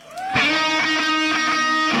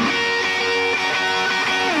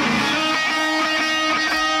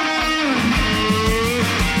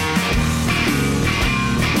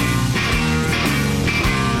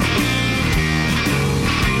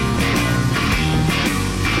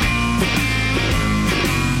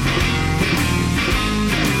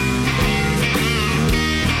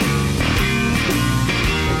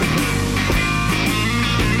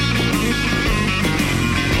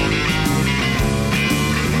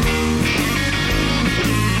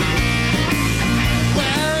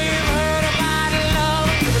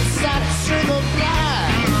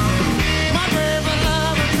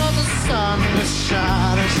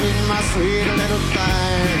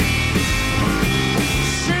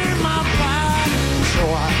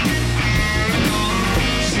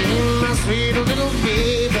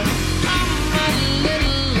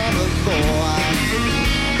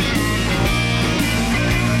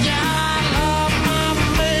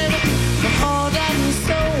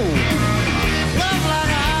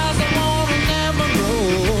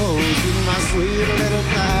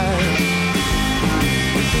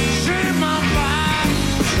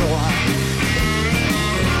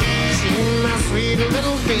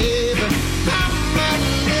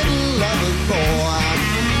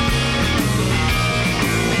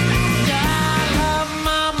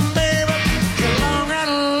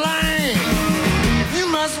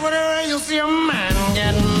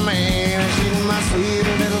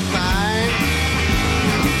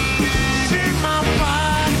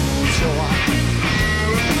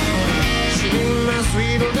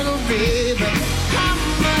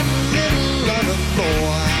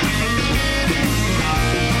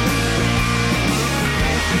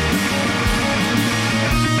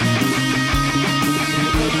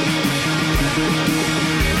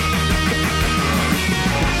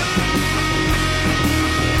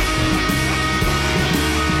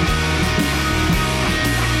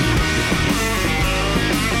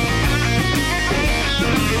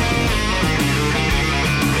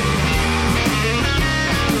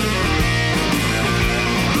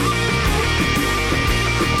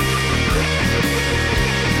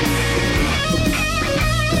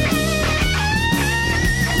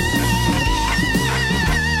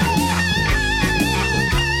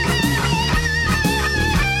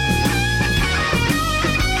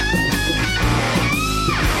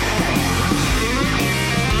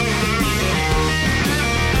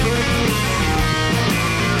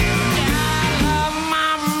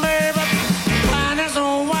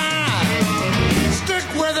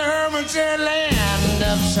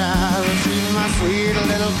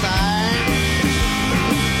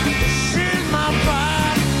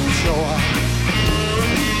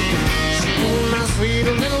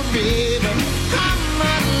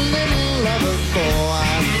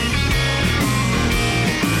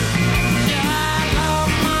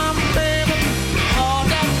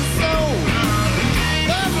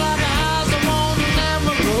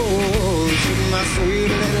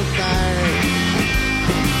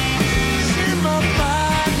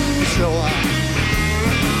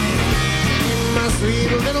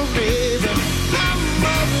 little baby. I'm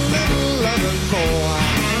a little lover boy.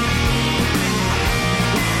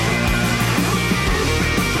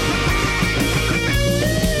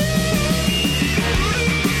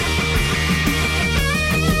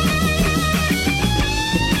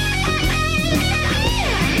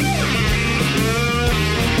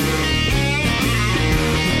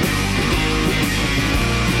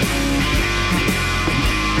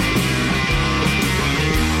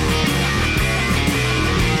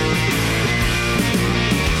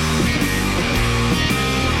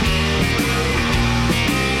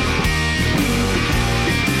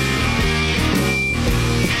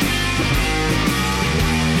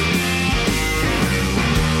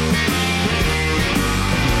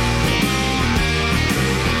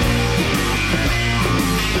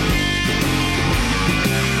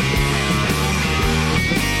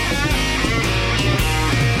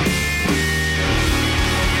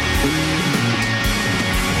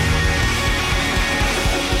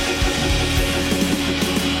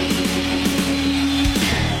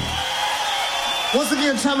 Once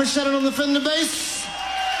again, Thomas Shannon on the Fender bass.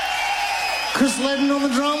 Chris Ledden on the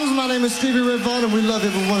drums. My name is Stevie Ray Vaughan, and we love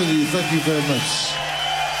every one of you. Thank you very much.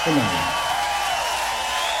 Good night.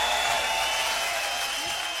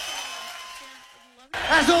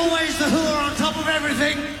 As always, the Who are on top of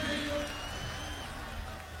everything.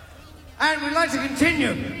 And we'd like to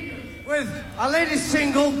continue with our latest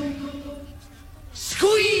single,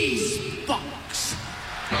 Squeeze Box.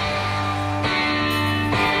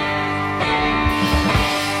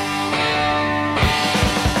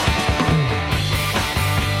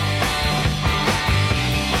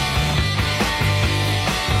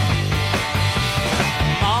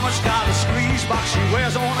 Mama's got a squeeze box she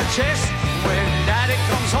wears on her chest. When daddy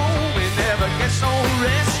comes home, he never gets no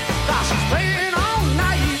rest. Cause she's playing all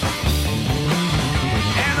night,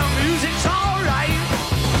 and the music's alright.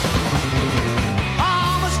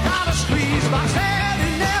 Mama's got a squeeze box and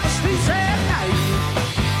he never sleeps at night.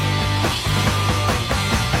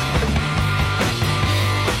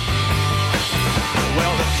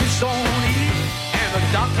 Well, the kids don't eat and the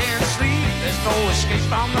dog can't sleep. There's no escape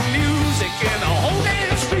from the music in the whole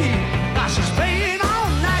damn street. Cause she's playing all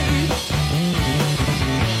night,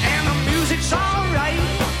 and the music's alright.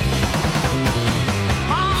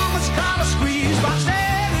 Mama's got a squeeze box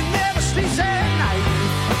and he never sleeps at night.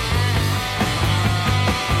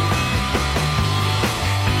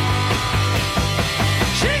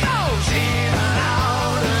 She goes in and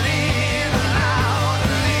out and in and out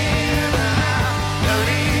and in and out and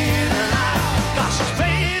in and out. Cause she's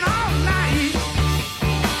playing all night,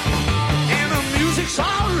 and the music's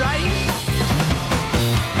alright.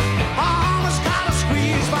 Mama's got a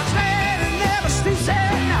squeeze box and it never sleeps at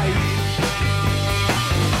night.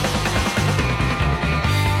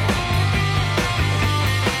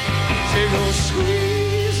 She goes,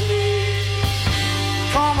 squeeze me,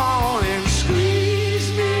 come on and squeeze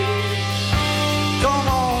me, come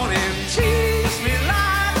on and tease me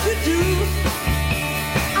like you do.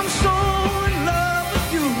 I'm so in love with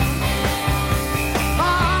you.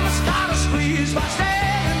 Mama's got a squeeze box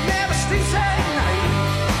and it never sleeps at night.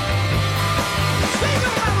 Squeeze me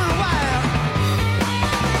around a while.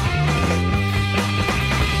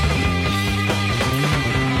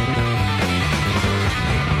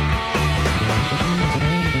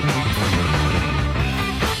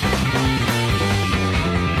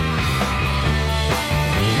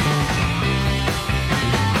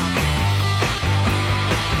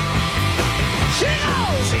 She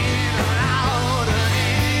goes in and out and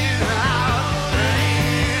in and out and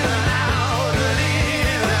in and out and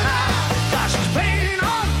in and out. Cause she's playing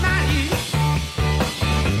all night,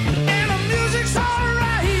 and the music's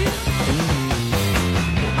alright.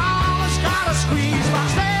 Mama's got a squeeze box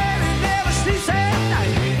and it never sleeps at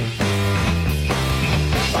night.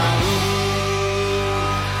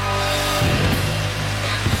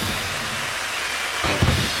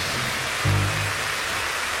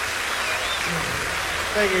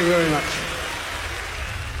 Thank you very much.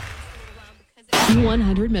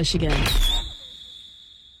 Q100 Michigan.